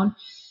down.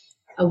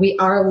 We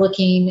are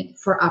looking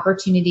for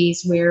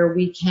opportunities where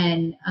we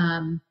can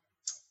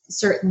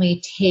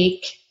certainly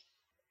take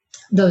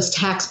those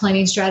tax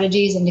planning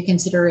strategies into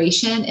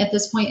consideration at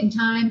this point in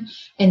time.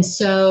 And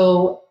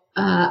so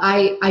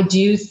I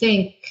do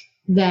think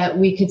that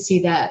we could see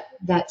that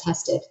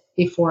tested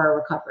before a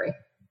recovery.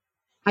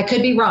 I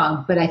could be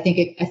wrong, but I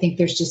think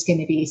there's just going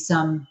to be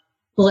some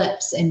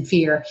blips and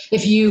fear.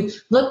 If you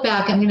look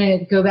back, I'm going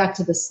to go back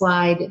to the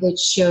slide that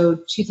showed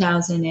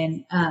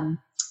 2008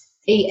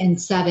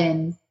 and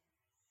 7.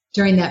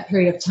 During that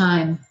period of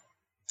time,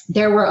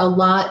 there were a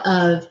lot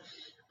of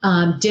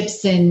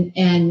dips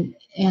and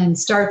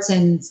starts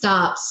and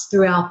stops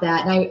throughout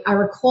that. And I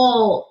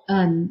recall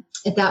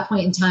at that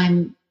point in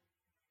time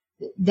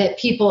that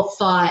people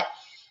thought,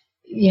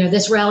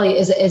 this rally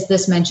is, as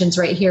this mentions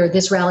right here,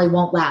 this rally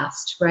won't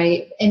last,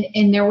 right?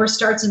 And there were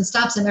starts and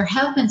stops, and there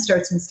have been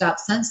starts and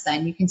stops since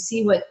then. You can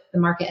see what the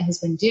market has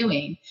been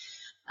doing.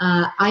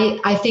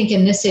 I think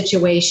in this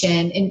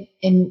situation,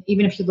 and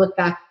even if you look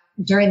back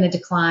during the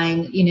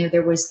decline,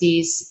 there was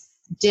these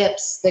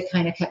dips that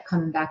kind of kept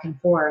coming back and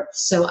forth.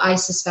 So I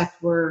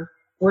suspect we're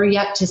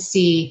yet to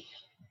see.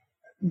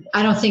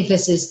 I don't think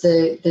this is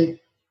the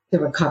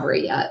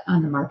recovery yet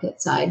on the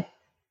market side.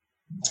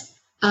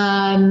 We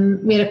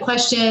had a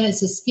question. It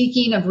says,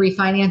 speaking of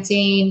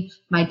refinancing,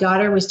 my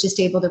daughter was just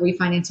able to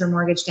refinance her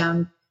mortgage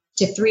down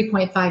to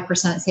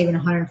 3.5%, saving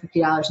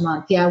 $150 a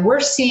month. Yeah, we're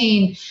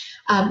seeing,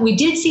 we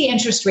did see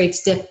interest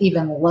rates dip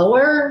even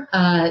lower.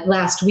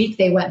 Last week,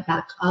 they went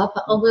back up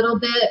a little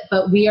bit,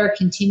 but we are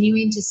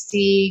continuing to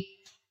see,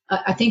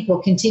 I think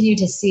we'll continue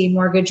to see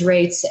mortgage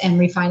rates and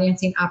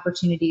refinancing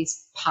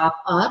opportunities pop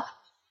up.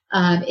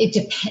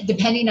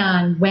 Depending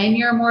on when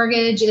your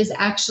mortgage is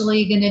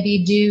actually going to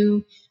be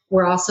due.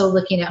 We're also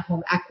looking at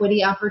home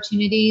equity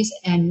opportunities.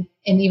 And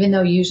even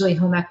though usually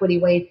home equity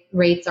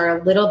rates are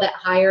a little bit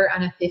higher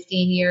on a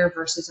 15-year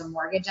versus a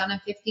mortgage on a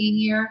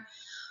 15-year,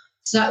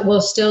 so we'll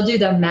still do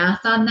the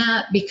math on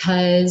that,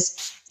 because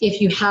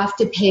if you have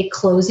to pay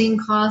closing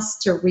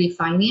costs to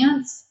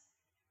refinance,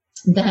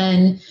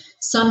 then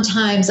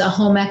sometimes a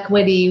home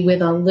equity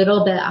with a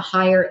little bit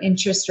higher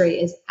interest rate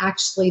is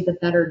actually the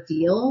better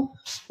deal.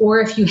 Or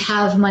if you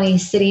have money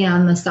sitting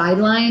on the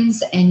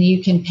sidelines and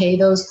you can pay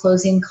those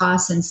closing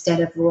costs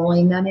instead of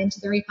rolling them into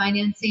the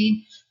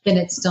refinancing, then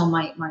it still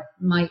might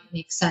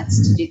make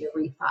sense to do the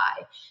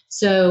refi.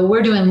 So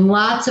we're doing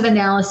lots of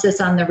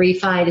analysis on the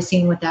refi to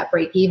seeing what that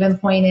break-even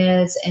point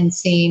is and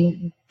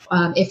seeing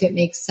if it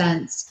makes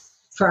sense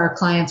for our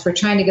clients. We're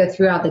trying to go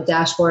through all the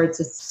dashboards.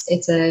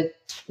 It's a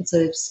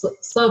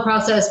slow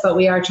process, but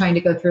we are trying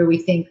to go through. We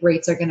think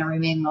rates are going to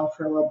remain low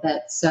for a little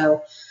bit.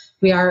 So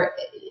we are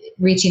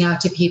reaching out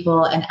to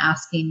people and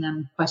asking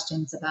them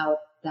questions about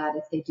that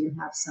if they do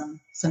have some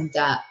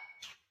debt.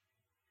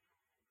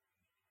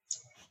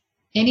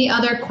 Any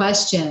other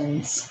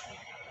questions?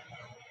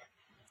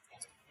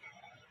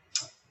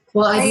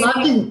 Well, I'd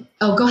love to,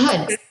 go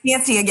ahead.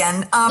 Nancy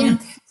again. Yeah.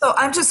 So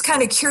I'm just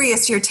kind of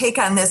curious your take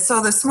on this.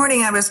 So this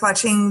morning I was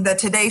watching the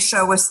Today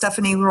Show with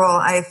Stephanie Ruhle.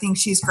 I think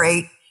she's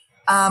great.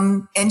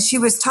 And she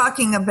was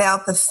talking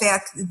about the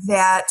fact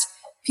that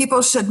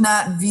people should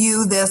not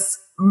view this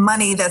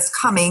money that's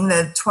coming,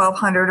 the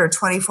 $1,200 or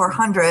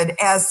 $2,400,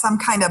 as some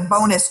kind of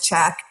bonus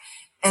check,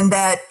 and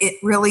that it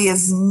really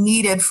is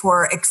needed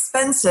for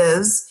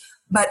expenses.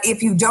 But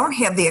if you don't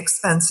have the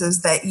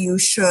expenses, that you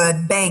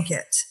should bank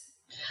it.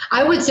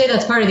 I would say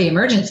that's part of the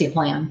emergency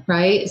plan,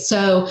 right?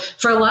 So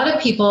for a lot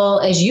of people,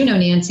 as you know,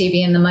 Nancy,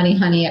 being the money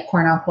honey at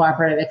Cornell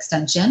Cooperative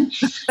Extension,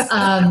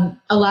 a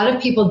lot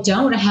of people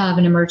don't have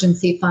an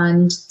emergency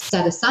fund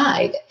set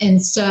aside.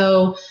 And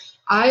so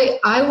I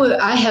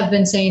have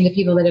been saying to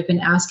people that have been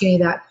asking me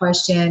that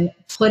question,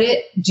 put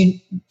it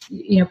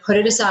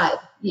aside.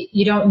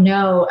 You don't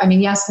know. I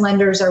mean, yes,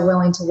 lenders are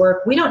willing to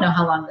work. We don't know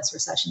how long this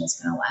recession is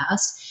going to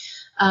last.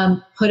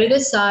 Put it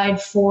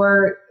aside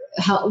for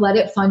let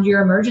it fund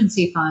your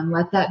emergency fund.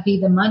 Let that be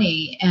the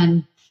money.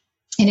 And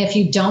if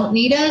you don't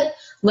need it,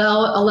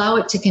 well, allow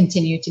it to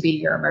continue to be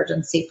your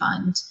emergency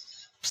fund.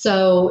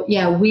 So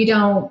yeah, we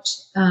don't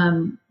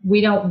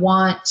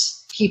want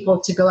people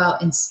to go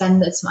out and spend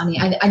this money.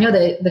 I know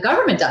that the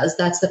government does.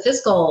 That's the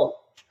fiscal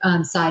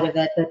side of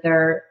it that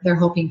they're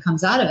hoping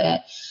comes out of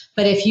it.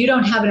 But if you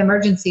don't have an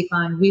emergency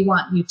fund, we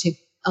want you to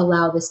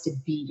allow this to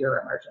be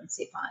your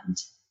emergency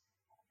fund.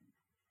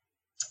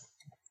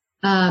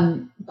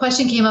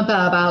 Question came up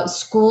about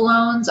school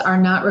loans are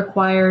not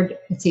required.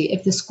 Let's see,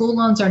 if the school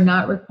loans are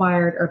not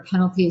required or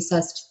penalty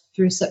assessed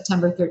through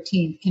September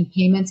 13th, can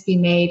payments be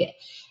made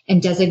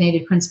and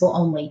designated principal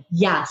only?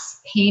 Yes,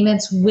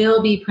 payments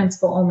will be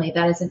principal only.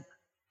 That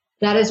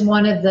is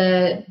one of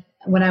the,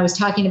 when I was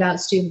talking about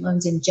student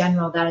loans in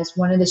general, that is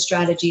one of the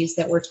strategies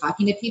that we're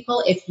talking to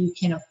people. If you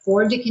can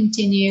afford to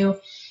continue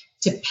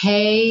to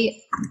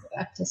pay,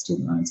 back to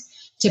student loans,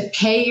 to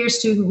pay your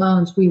student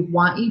loans, we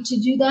want you to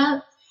do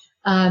that.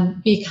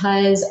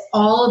 Because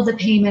all of the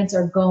payments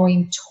are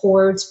going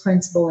towards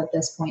principal at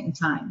this point in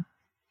time.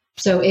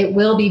 So it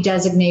will be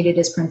designated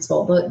as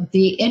principal, but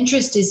the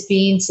interest is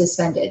being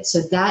suspended.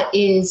 So that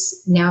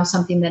is now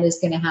something that is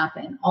going to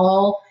happen.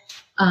 All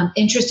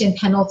interest and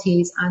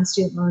penalties on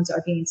student loans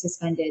are being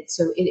suspended.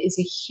 So it is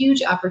a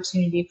huge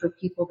opportunity for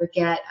people to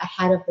get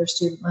ahead of their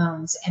student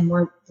loans. And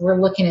we're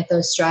looking at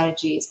those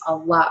strategies a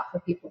lot for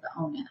people to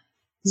own it.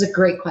 It's a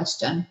great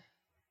question.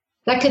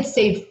 That could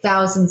save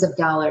thousands of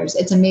dollars.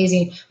 It's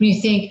amazing when you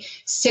think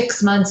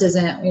 6 months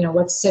isn't,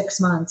 what's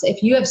 6 months?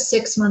 If you have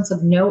 6 months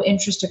of no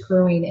interest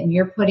accruing and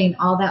you're putting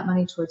all that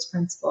money towards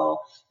principal,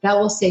 that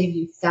will save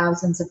you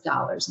thousands of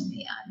dollars in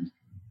the end.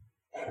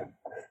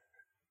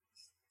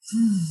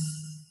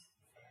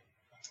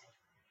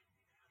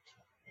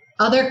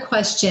 Other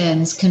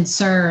questions,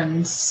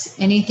 concerns,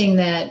 anything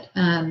that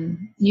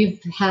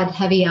you've had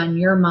heavy on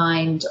your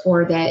mind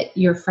or that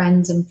your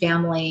friends and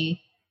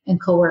family and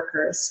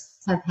coworkers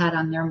have had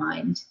on their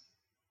mind?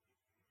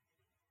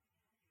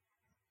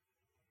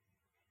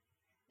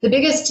 The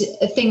biggest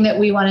thing that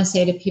we want to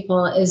say to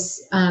people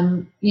is,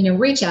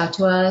 reach out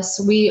to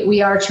us.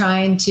 We are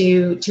trying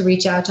to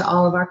reach out to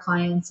all of our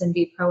clients and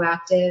be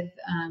proactive.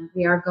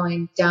 We are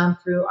going down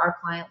through our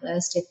client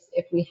list.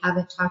 If we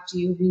haven't talked to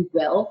you, we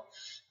will.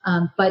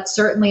 But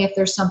certainly if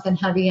there's something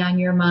heavy on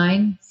your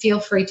mind, feel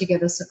free to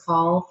give us a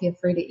call. Feel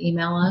free to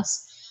email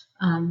us.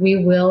 We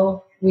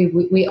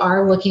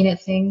are looking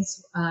at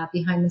things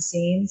behind the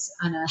scenes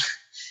on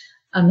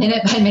a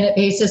minute-by-minute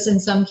basis in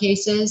some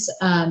cases.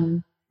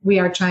 We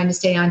are trying to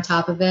stay on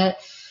top of it.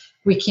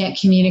 We can't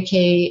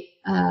communicate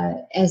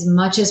as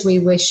much as we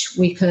wish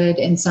we could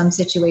in some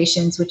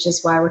situations, which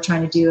is why we're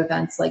trying to do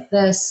events like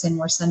this and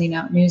we're sending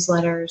out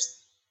newsletters.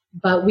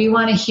 But we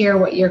want to hear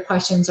what your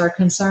questions or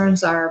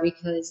concerns are,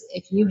 because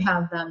if you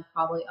have them,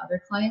 probably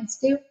other clients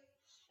do.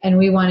 And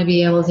we want to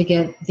be able to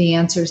get the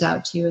answers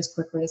out to you as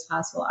quickly as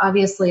possible.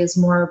 Obviously, as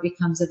more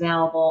becomes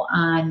available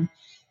on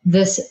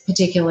this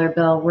particular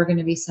bill, we're going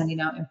to be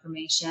sending out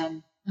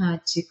information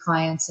to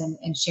clients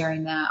and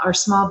sharing that. Our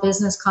small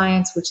business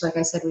clients, which like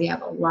I said, we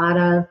have a lot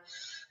of,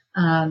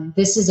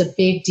 this is a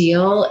big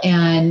deal.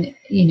 And,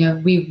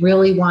 we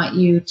really want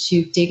you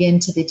to dig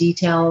into the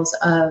details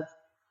of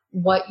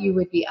what you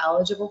would be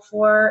eligible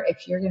for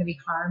if you're going to be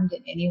harmed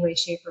in any way,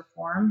 shape, or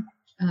form.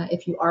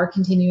 If you are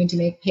continuing to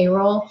make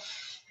payroll,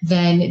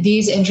 then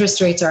these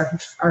interest rates are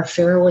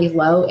fairly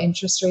low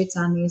interest rates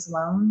on these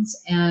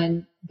loans.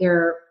 And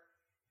there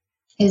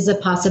is a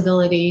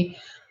possibility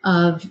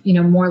of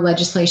more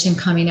legislation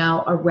coming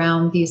out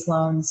around these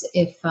loans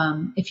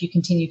if you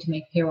continue to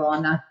make payroll.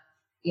 I'm not,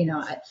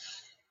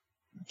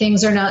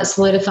 things are not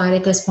solidified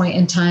at this point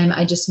in time.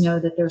 I just know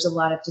that there's a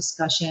lot of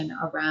discussion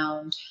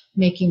around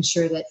making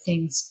sure that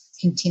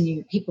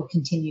people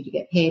continue to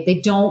get paid. What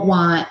they don't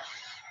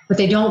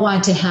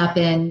want to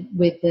happen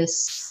with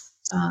this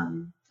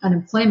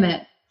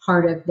unemployment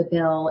part of the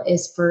bill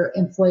is for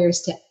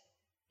employers to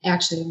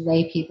actually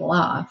lay people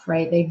off,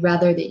 right? They'd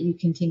rather that you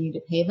continue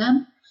to pay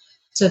them.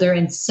 So they're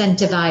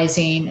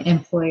incentivizing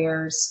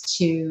employers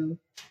to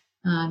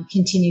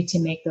continue to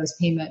make those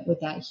payments with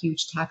that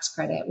huge tax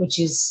credit, which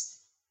is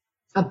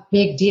a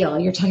big deal.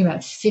 You're talking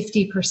about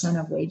 50%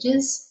 of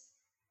wages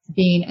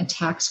being a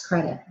tax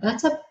credit.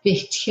 That's a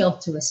big deal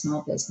to a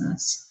small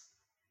business.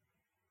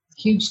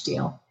 Huge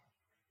deal.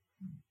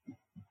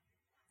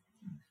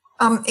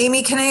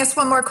 Amy, can I ask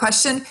one more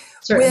question?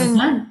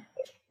 Certainly.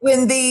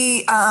 When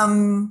the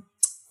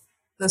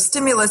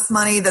stimulus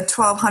money, the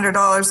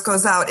 $1,200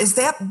 goes out, is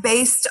that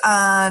based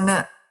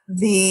on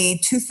the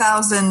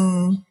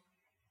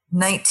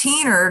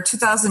 2019 or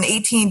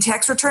 2018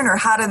 tax return, or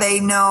how do they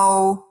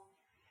know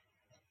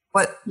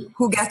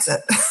who gets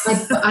it?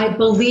 I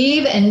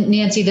believe, and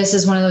Nancy, this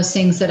is one of those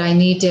things that I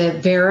need to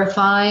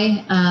verify.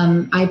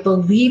 I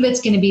believe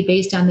it's going to be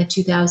based on the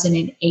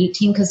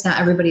 2018 because not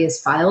everybody has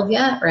filed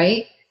yet,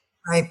 right?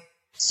 Right.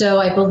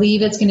 So I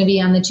believe it's going to be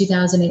on the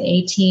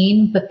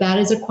 2018, but that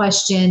is a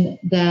question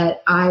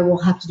that I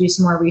will have to do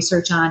some more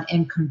research on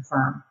and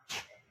confirm.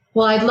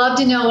 Well, I'd love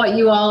to know what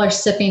you all are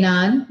sipping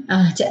on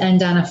to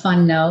end on a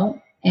fun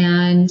note.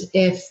 And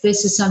if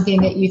this is something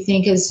that you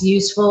think is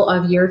useful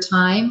of your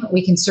time,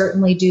 we can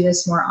certainly do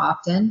this more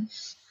often.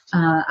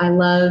 I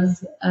love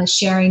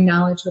sharing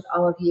knowledge with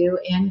all of you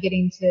and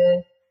getting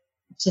to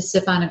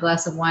sip on a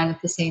glass of wine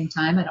at the same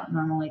time. I don't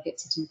normally get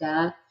to do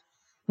that.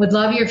 Would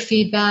love your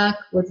feedback.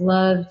 Would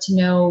love to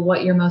know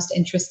what you're most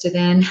interested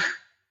in.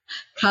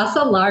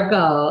 Casa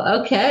Largo.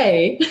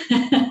 Okay.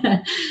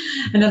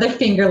 Another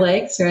Finger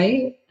Lakes,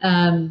 right?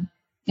 In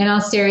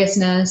all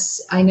seriousness,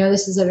 I know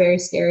this is a very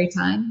scary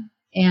time.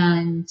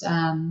 And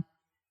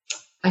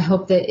I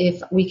hope that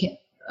if we can,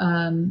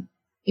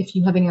 if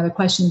you have any other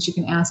questions, you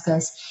can ask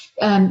us.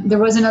 There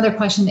was another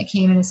question that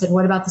came in and said,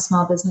 what about the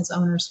small business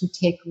owners who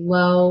take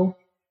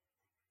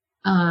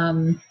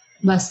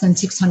less than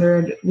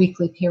 600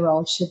 weekly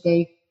payroll? Should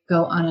they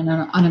go on an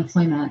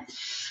unemployment?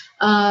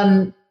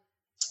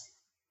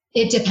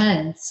 It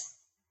depends,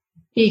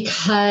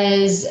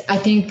 because I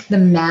think the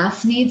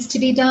math needs to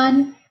be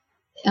done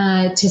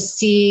to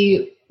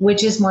see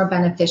which is more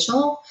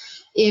beneficial.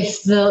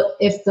 If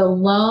the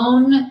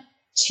loan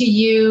to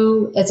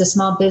you as a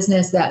small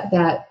business,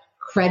 that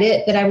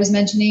credit that I was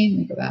mentioning, let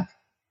me go back,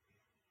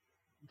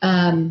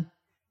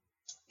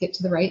 get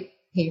to the right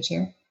page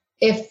here.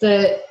 If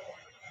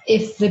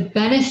the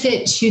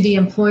benefit to the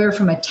employer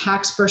from a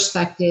tax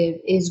perspective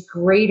is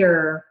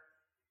greater,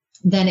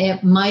 then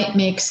it might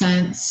make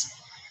sense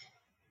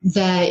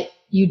that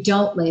you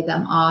don't lay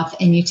them off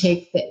and you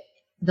take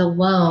the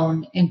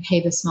loan and pay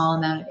the small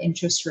amount of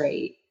interest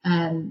rate.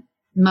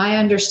 My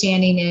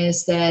understanding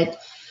is that,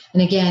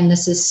 and again,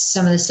 this is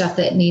some of the stuff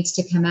that needs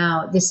to come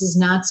out, this is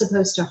not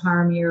supposed to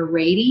harm your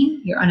rating,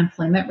 your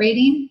unemployment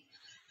rating,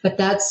 but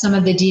that's some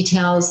of the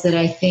details that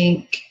I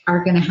think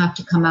are going to have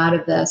to come out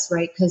of this,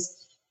 right? Because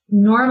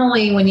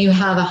normally when you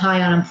have a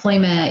high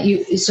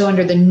unemployment, so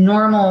under the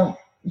normal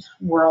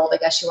world, I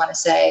guess you want to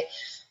say,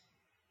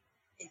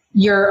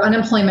 your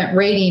unemployment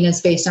rating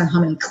is based on how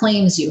many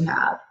claims you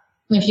have.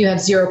 If you have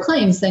 0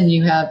 claims, then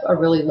you have a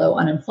really low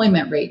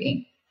unemployment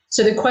rating.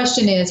 So the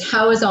question is,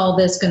 how is all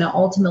this going to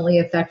ultimately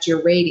affect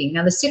your rating?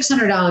 Now, the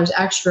 $600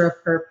 extra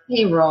per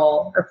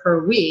payroll or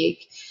per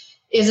week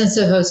isn't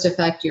supposed to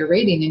affect your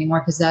rating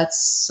anymore because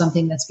that's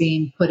something that's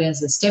being put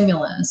as a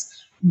stimulus.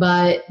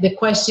 But the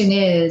question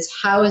is,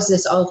 how is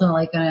this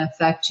ultimately going to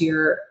affect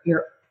your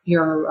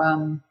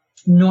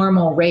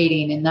normal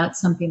rating? And that's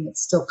something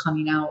that's still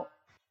coming out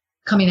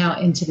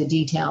into the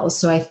details.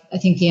 So I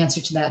think the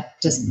answer to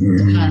that just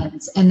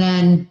depends. And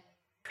then,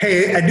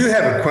 hey, I do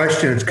have a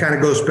question. It kind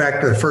of goes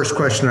back to the first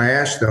question I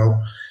asked, though,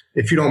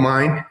 if you don't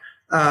mind.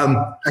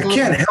 I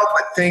can't help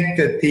but think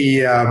that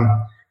the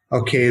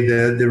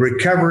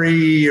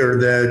recovery or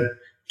the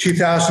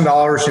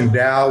 $2,000 in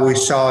Dow we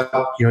saw,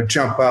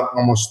 jump up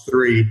almost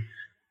 3,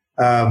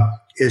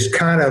 is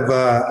kind of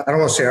I don't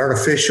want to say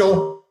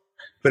artificial,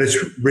 but it's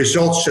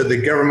results of the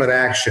government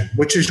action,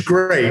 which is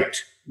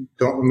great.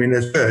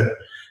 It's good.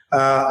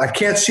 I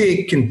can't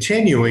see it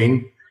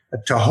continuing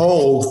to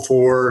hold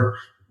for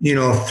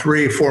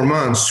 3-4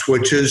 months,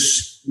 which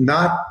is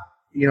not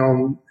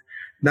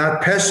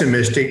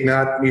pessimistic,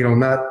 not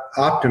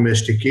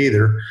optimistic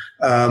either.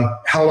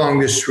 How long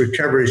this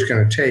recovery is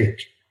going to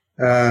take?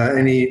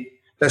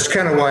 That's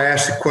kind of why I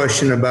asked the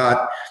question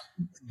about,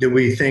 do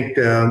we think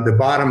the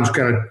bottom's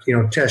going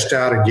to test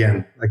out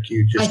again, like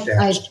you just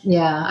asked?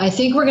 I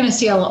think we're going to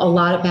see a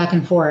lot of back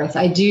and forth.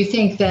 I do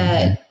think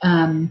that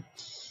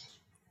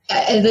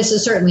this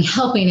is certainly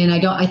helping, and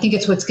I think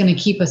it's what's going to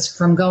keep us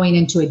from going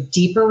into a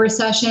deeper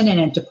recession and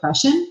a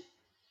depression.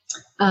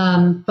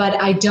 But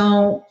I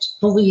don't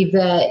believe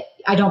we're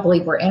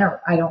in it.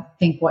 I don't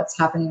think what's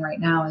happening right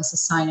now is a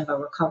sign of a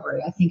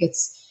recovery. I think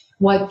it's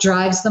what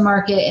drives the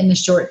market in the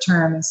short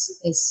term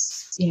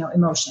is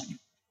emotion.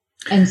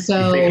 And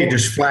so you think you're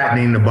just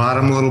flattening the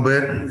bottom a little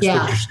bit?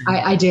 Yeah,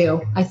 I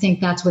do. I think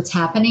that's what's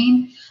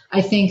happening.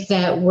 I think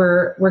that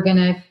we're going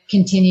to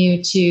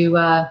continue to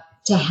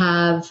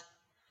have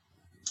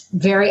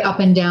very up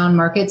and down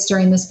markets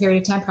during this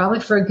period of time, probably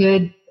for a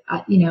good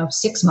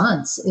 6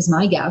 months is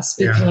my guess,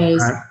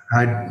 because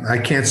I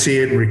can't see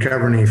it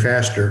recovering any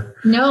faster.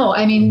 No,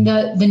 I mean,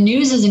 the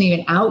news isn't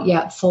even out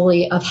yet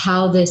fully of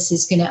how this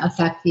is going to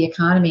affect the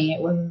economy.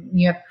 Well,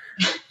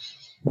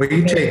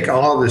 you take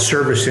all the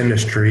service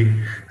industry,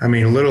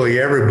 literally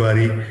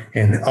everybody,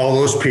 and all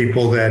those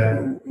people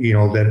that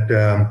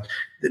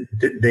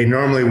they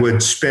normally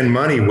would spend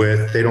money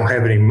with, they don't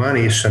have any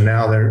money, so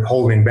now they're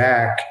holding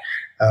back.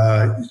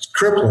 It's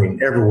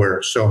crippling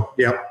everywhere. So,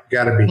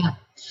 got to be.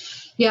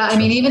 Yeah,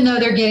 even though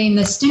they're getting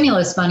the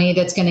stimulus money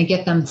that's going to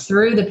get them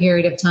through the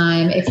period of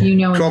time, if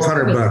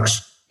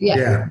 $1,200.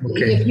 Yeah.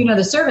 Okay. If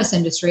the service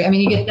industry,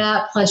 you get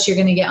that, plus you're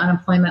going to get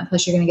unemployment,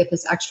 plus you're going to get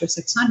this extra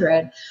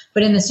 $600.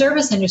 But in the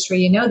service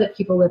industry, that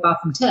people live off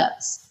from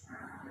tips.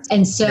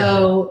 And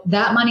so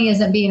that money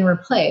isn't being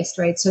replaced,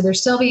 right? So they're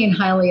still being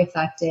highly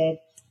affected.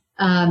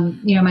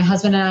 My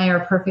husband and I are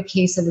a perfect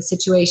case of the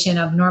situation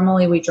of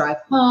normally we drive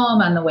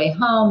home. On the way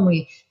home,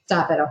 we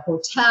stop at a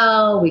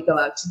hotel, we go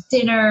out to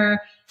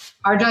dinner.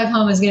 Our drive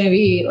home is going to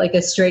be like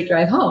a straight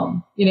drive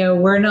home.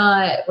 We're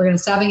going to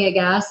stop and get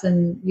gas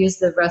and use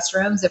the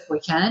restrooms if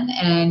we can.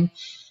 And,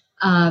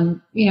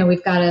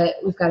 we've got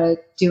to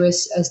do a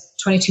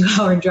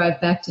 22-hour drive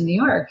back to New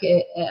York,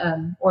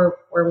 or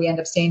we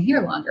end up staying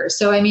here longer.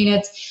 So,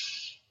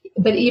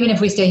 but even if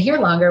we stay here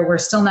longer, we're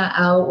still not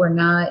out. We're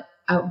not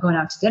out going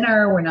out to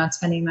dinner. We're not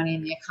spending money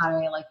in the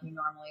economy like we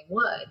normally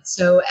would.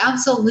 So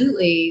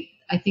absolutely,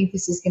 I think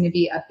this is going to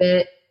be a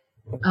bit,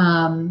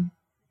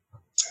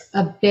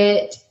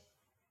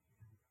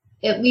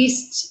 at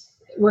least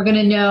we're going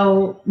to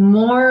know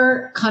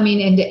more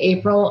coming into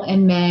April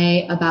and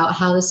May about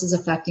how this is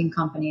affecting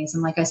companies.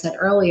 And like I said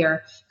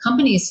earlier,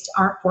 companies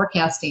aren't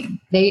forecasting.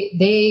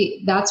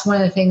 That's one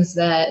of the things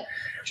that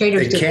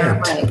traders do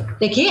not like.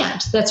 They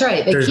can't. That's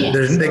right. They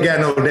can't. They got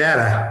no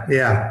data.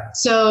 Yeah.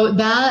 So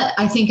that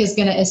I think is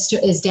going to,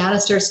 as data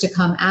starts to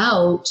come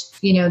out,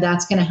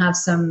 that's going to have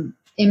some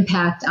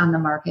impact on the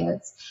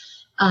markets.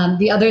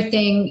 The other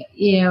thing,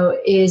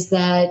 is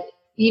that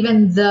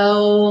even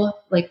though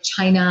like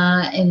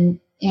China and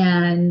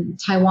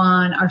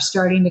Taiwan are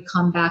starting to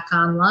come back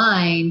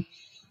online,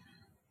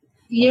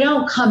 you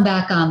don't come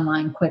back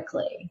online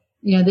quickly.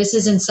 This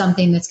isn't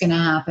something that's going to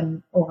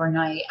happen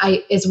overnight.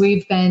 As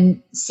we've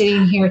been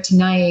sitting here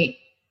tonight,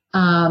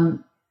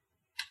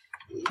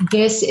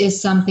 this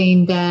is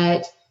something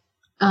that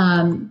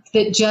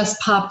just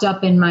popped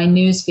up in my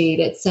newsfeed.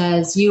 It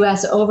says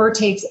U.S.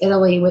 overtakes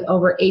Italy with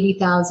over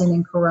 80,000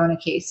 in corona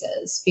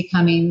cases,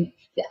 becoming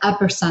the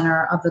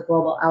epicenter of the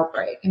global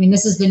outbreak.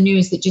 This is the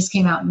news that just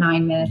came out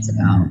 9 minutes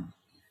ago.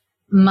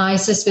 My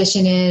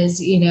suspicion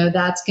is,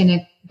 that's going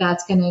to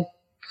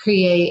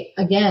create,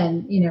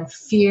 again,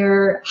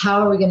 fear.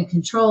 How are we going to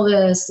control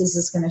this? Is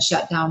this going to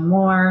shut down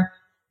more?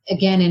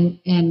 Again,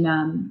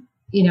 in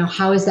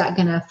how is that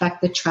going to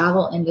affect the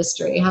travel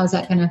industry? How is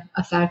that going to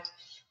affect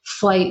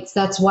flights?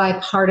 That's why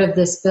part of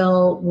this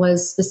bill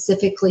was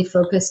specifically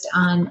focused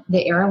on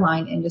the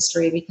airline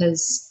industry,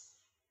 because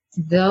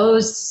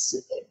those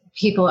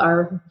people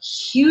are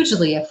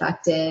hugely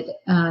affected.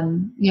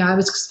 I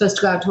was supposed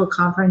to go out to a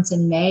conference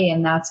in May,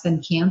 and that's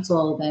been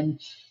canceled. And,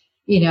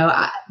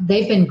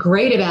 they've been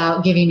great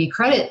about giving me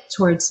credit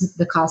towards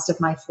the cost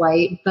of my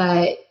flight.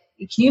 But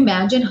can you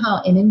imagine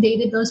how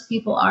inundated those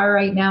people are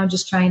right now,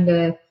 just trying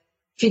to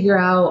figure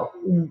out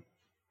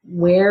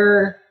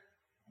where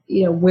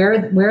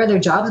are their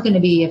jobs going to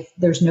be if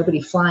there's nobody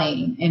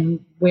flying,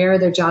 and where are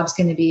their jobs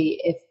going to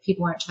be if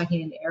people aren't checking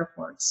into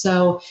airports.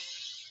 So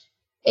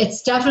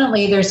there's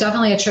definitely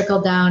a trickle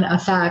down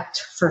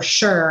effect for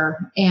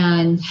sure.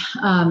 And,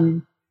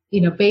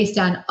 based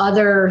on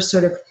other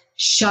sort of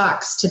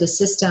shocks to the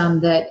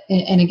system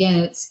and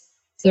again,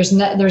 there's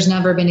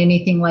never been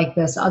anything like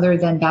this other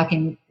than back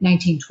in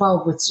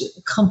 1912, which is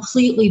a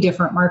completely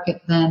different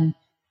market than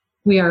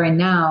we are in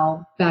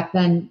now. Back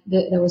then,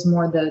 there was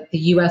more the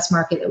U.S.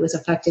 market that was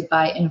affected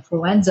by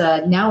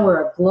influenza. Now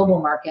we're a global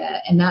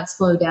market, and that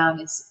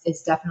slowdown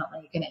is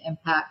definitely going to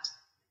impact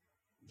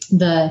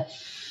the.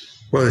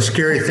 Well, the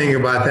scary thing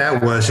about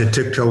that was it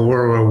took till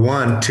World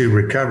War I to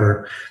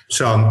recover.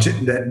 So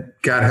that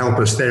God help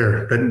us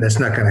there, but that's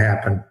not going to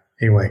happen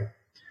anyway.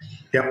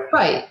 Yep.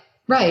 Right.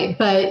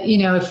 But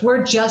if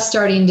we're just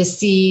starting to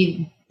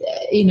see.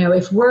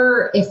 If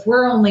we're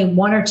only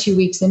 1 or 2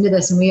 weeks into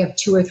this and we have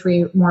 2 or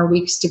 3 more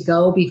weeks to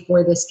go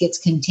before this gets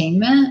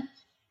containment,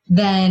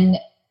 then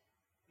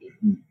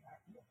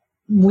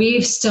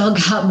we've still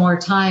got more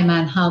time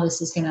on how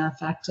this is going to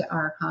affect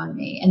our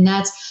economy. And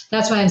that's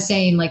why I'm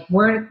saying, like,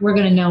 we're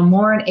going to know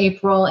more in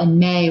April and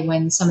May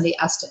when some of the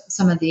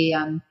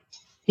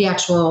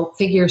actual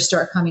figures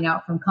start coming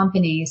out from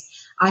companies.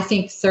 I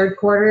think third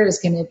quarter is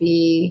going to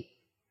be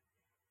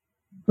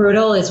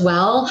brutal as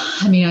well.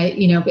 I mean,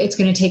 it's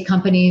going to take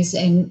companies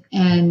and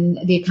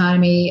the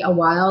economy a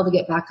while to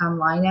get back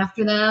online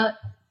after that.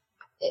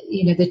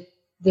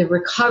 The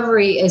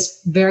recovery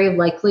is very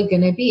likely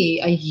going to be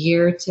a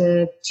year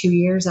to 2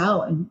 years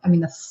out. And I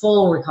mean, the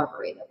full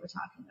recovery that we're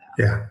talking about.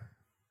 Yeah.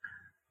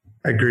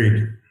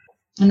 Agreed.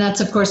 And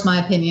that's, of course, my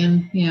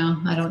opinion.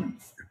 I don't.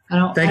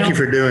 Thank you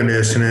for doing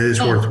this. And it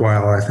is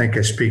worthwhile. I think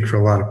I speak for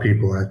a lot of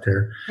people out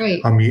there.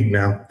 Great. I'll mute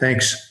now.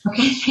 Thanks.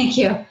 Okay. Thank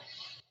you.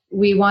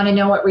 We want to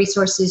know what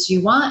resources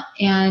you want,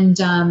 and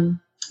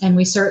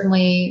we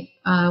certainly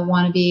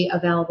want to be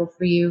available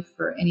for you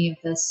for any of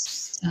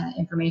this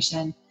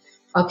information.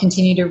 I'll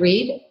continue to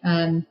read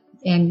and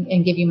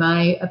give you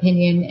my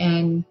opinion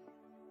and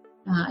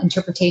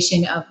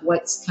interpretation of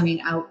what's coming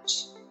out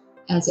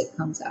as it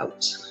comes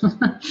out.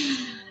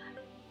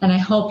 And I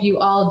hope you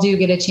all do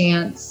get a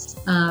chance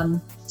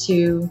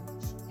to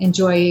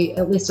enjoy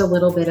at least a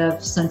little bit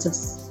of sense of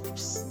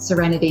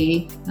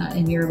serenity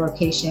in your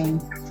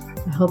location.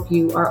 I hope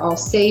you are all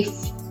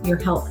safe, your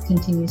health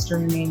continues to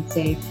remain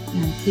safe,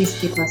 and please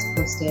keep us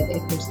posted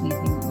if there's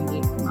anything that you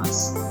need from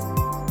us.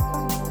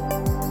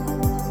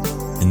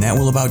 And that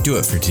will about do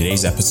it for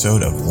today's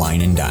episode of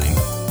Wine and Dime.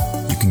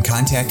 You can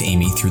contact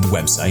Amy through the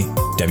website,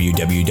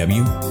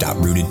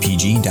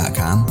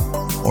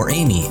 www.rootedpg.com, or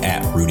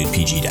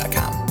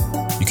amy@rootedpg.com.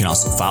 You can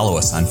also follow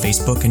us on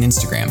Facebook and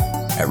Instagram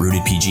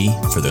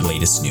 @rootedpg for the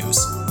latest news.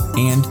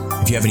 And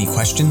if you have any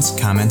questions,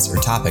 comments, or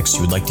topics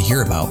you would like to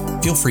hear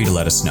about, feel free to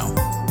let us know.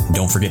 And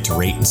don't forget to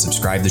rate and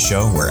subscribe the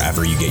show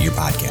wherever you get your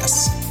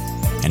podcasts.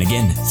 And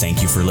again,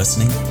 thank you for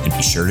listening, and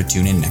be sure to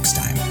tune in next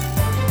time.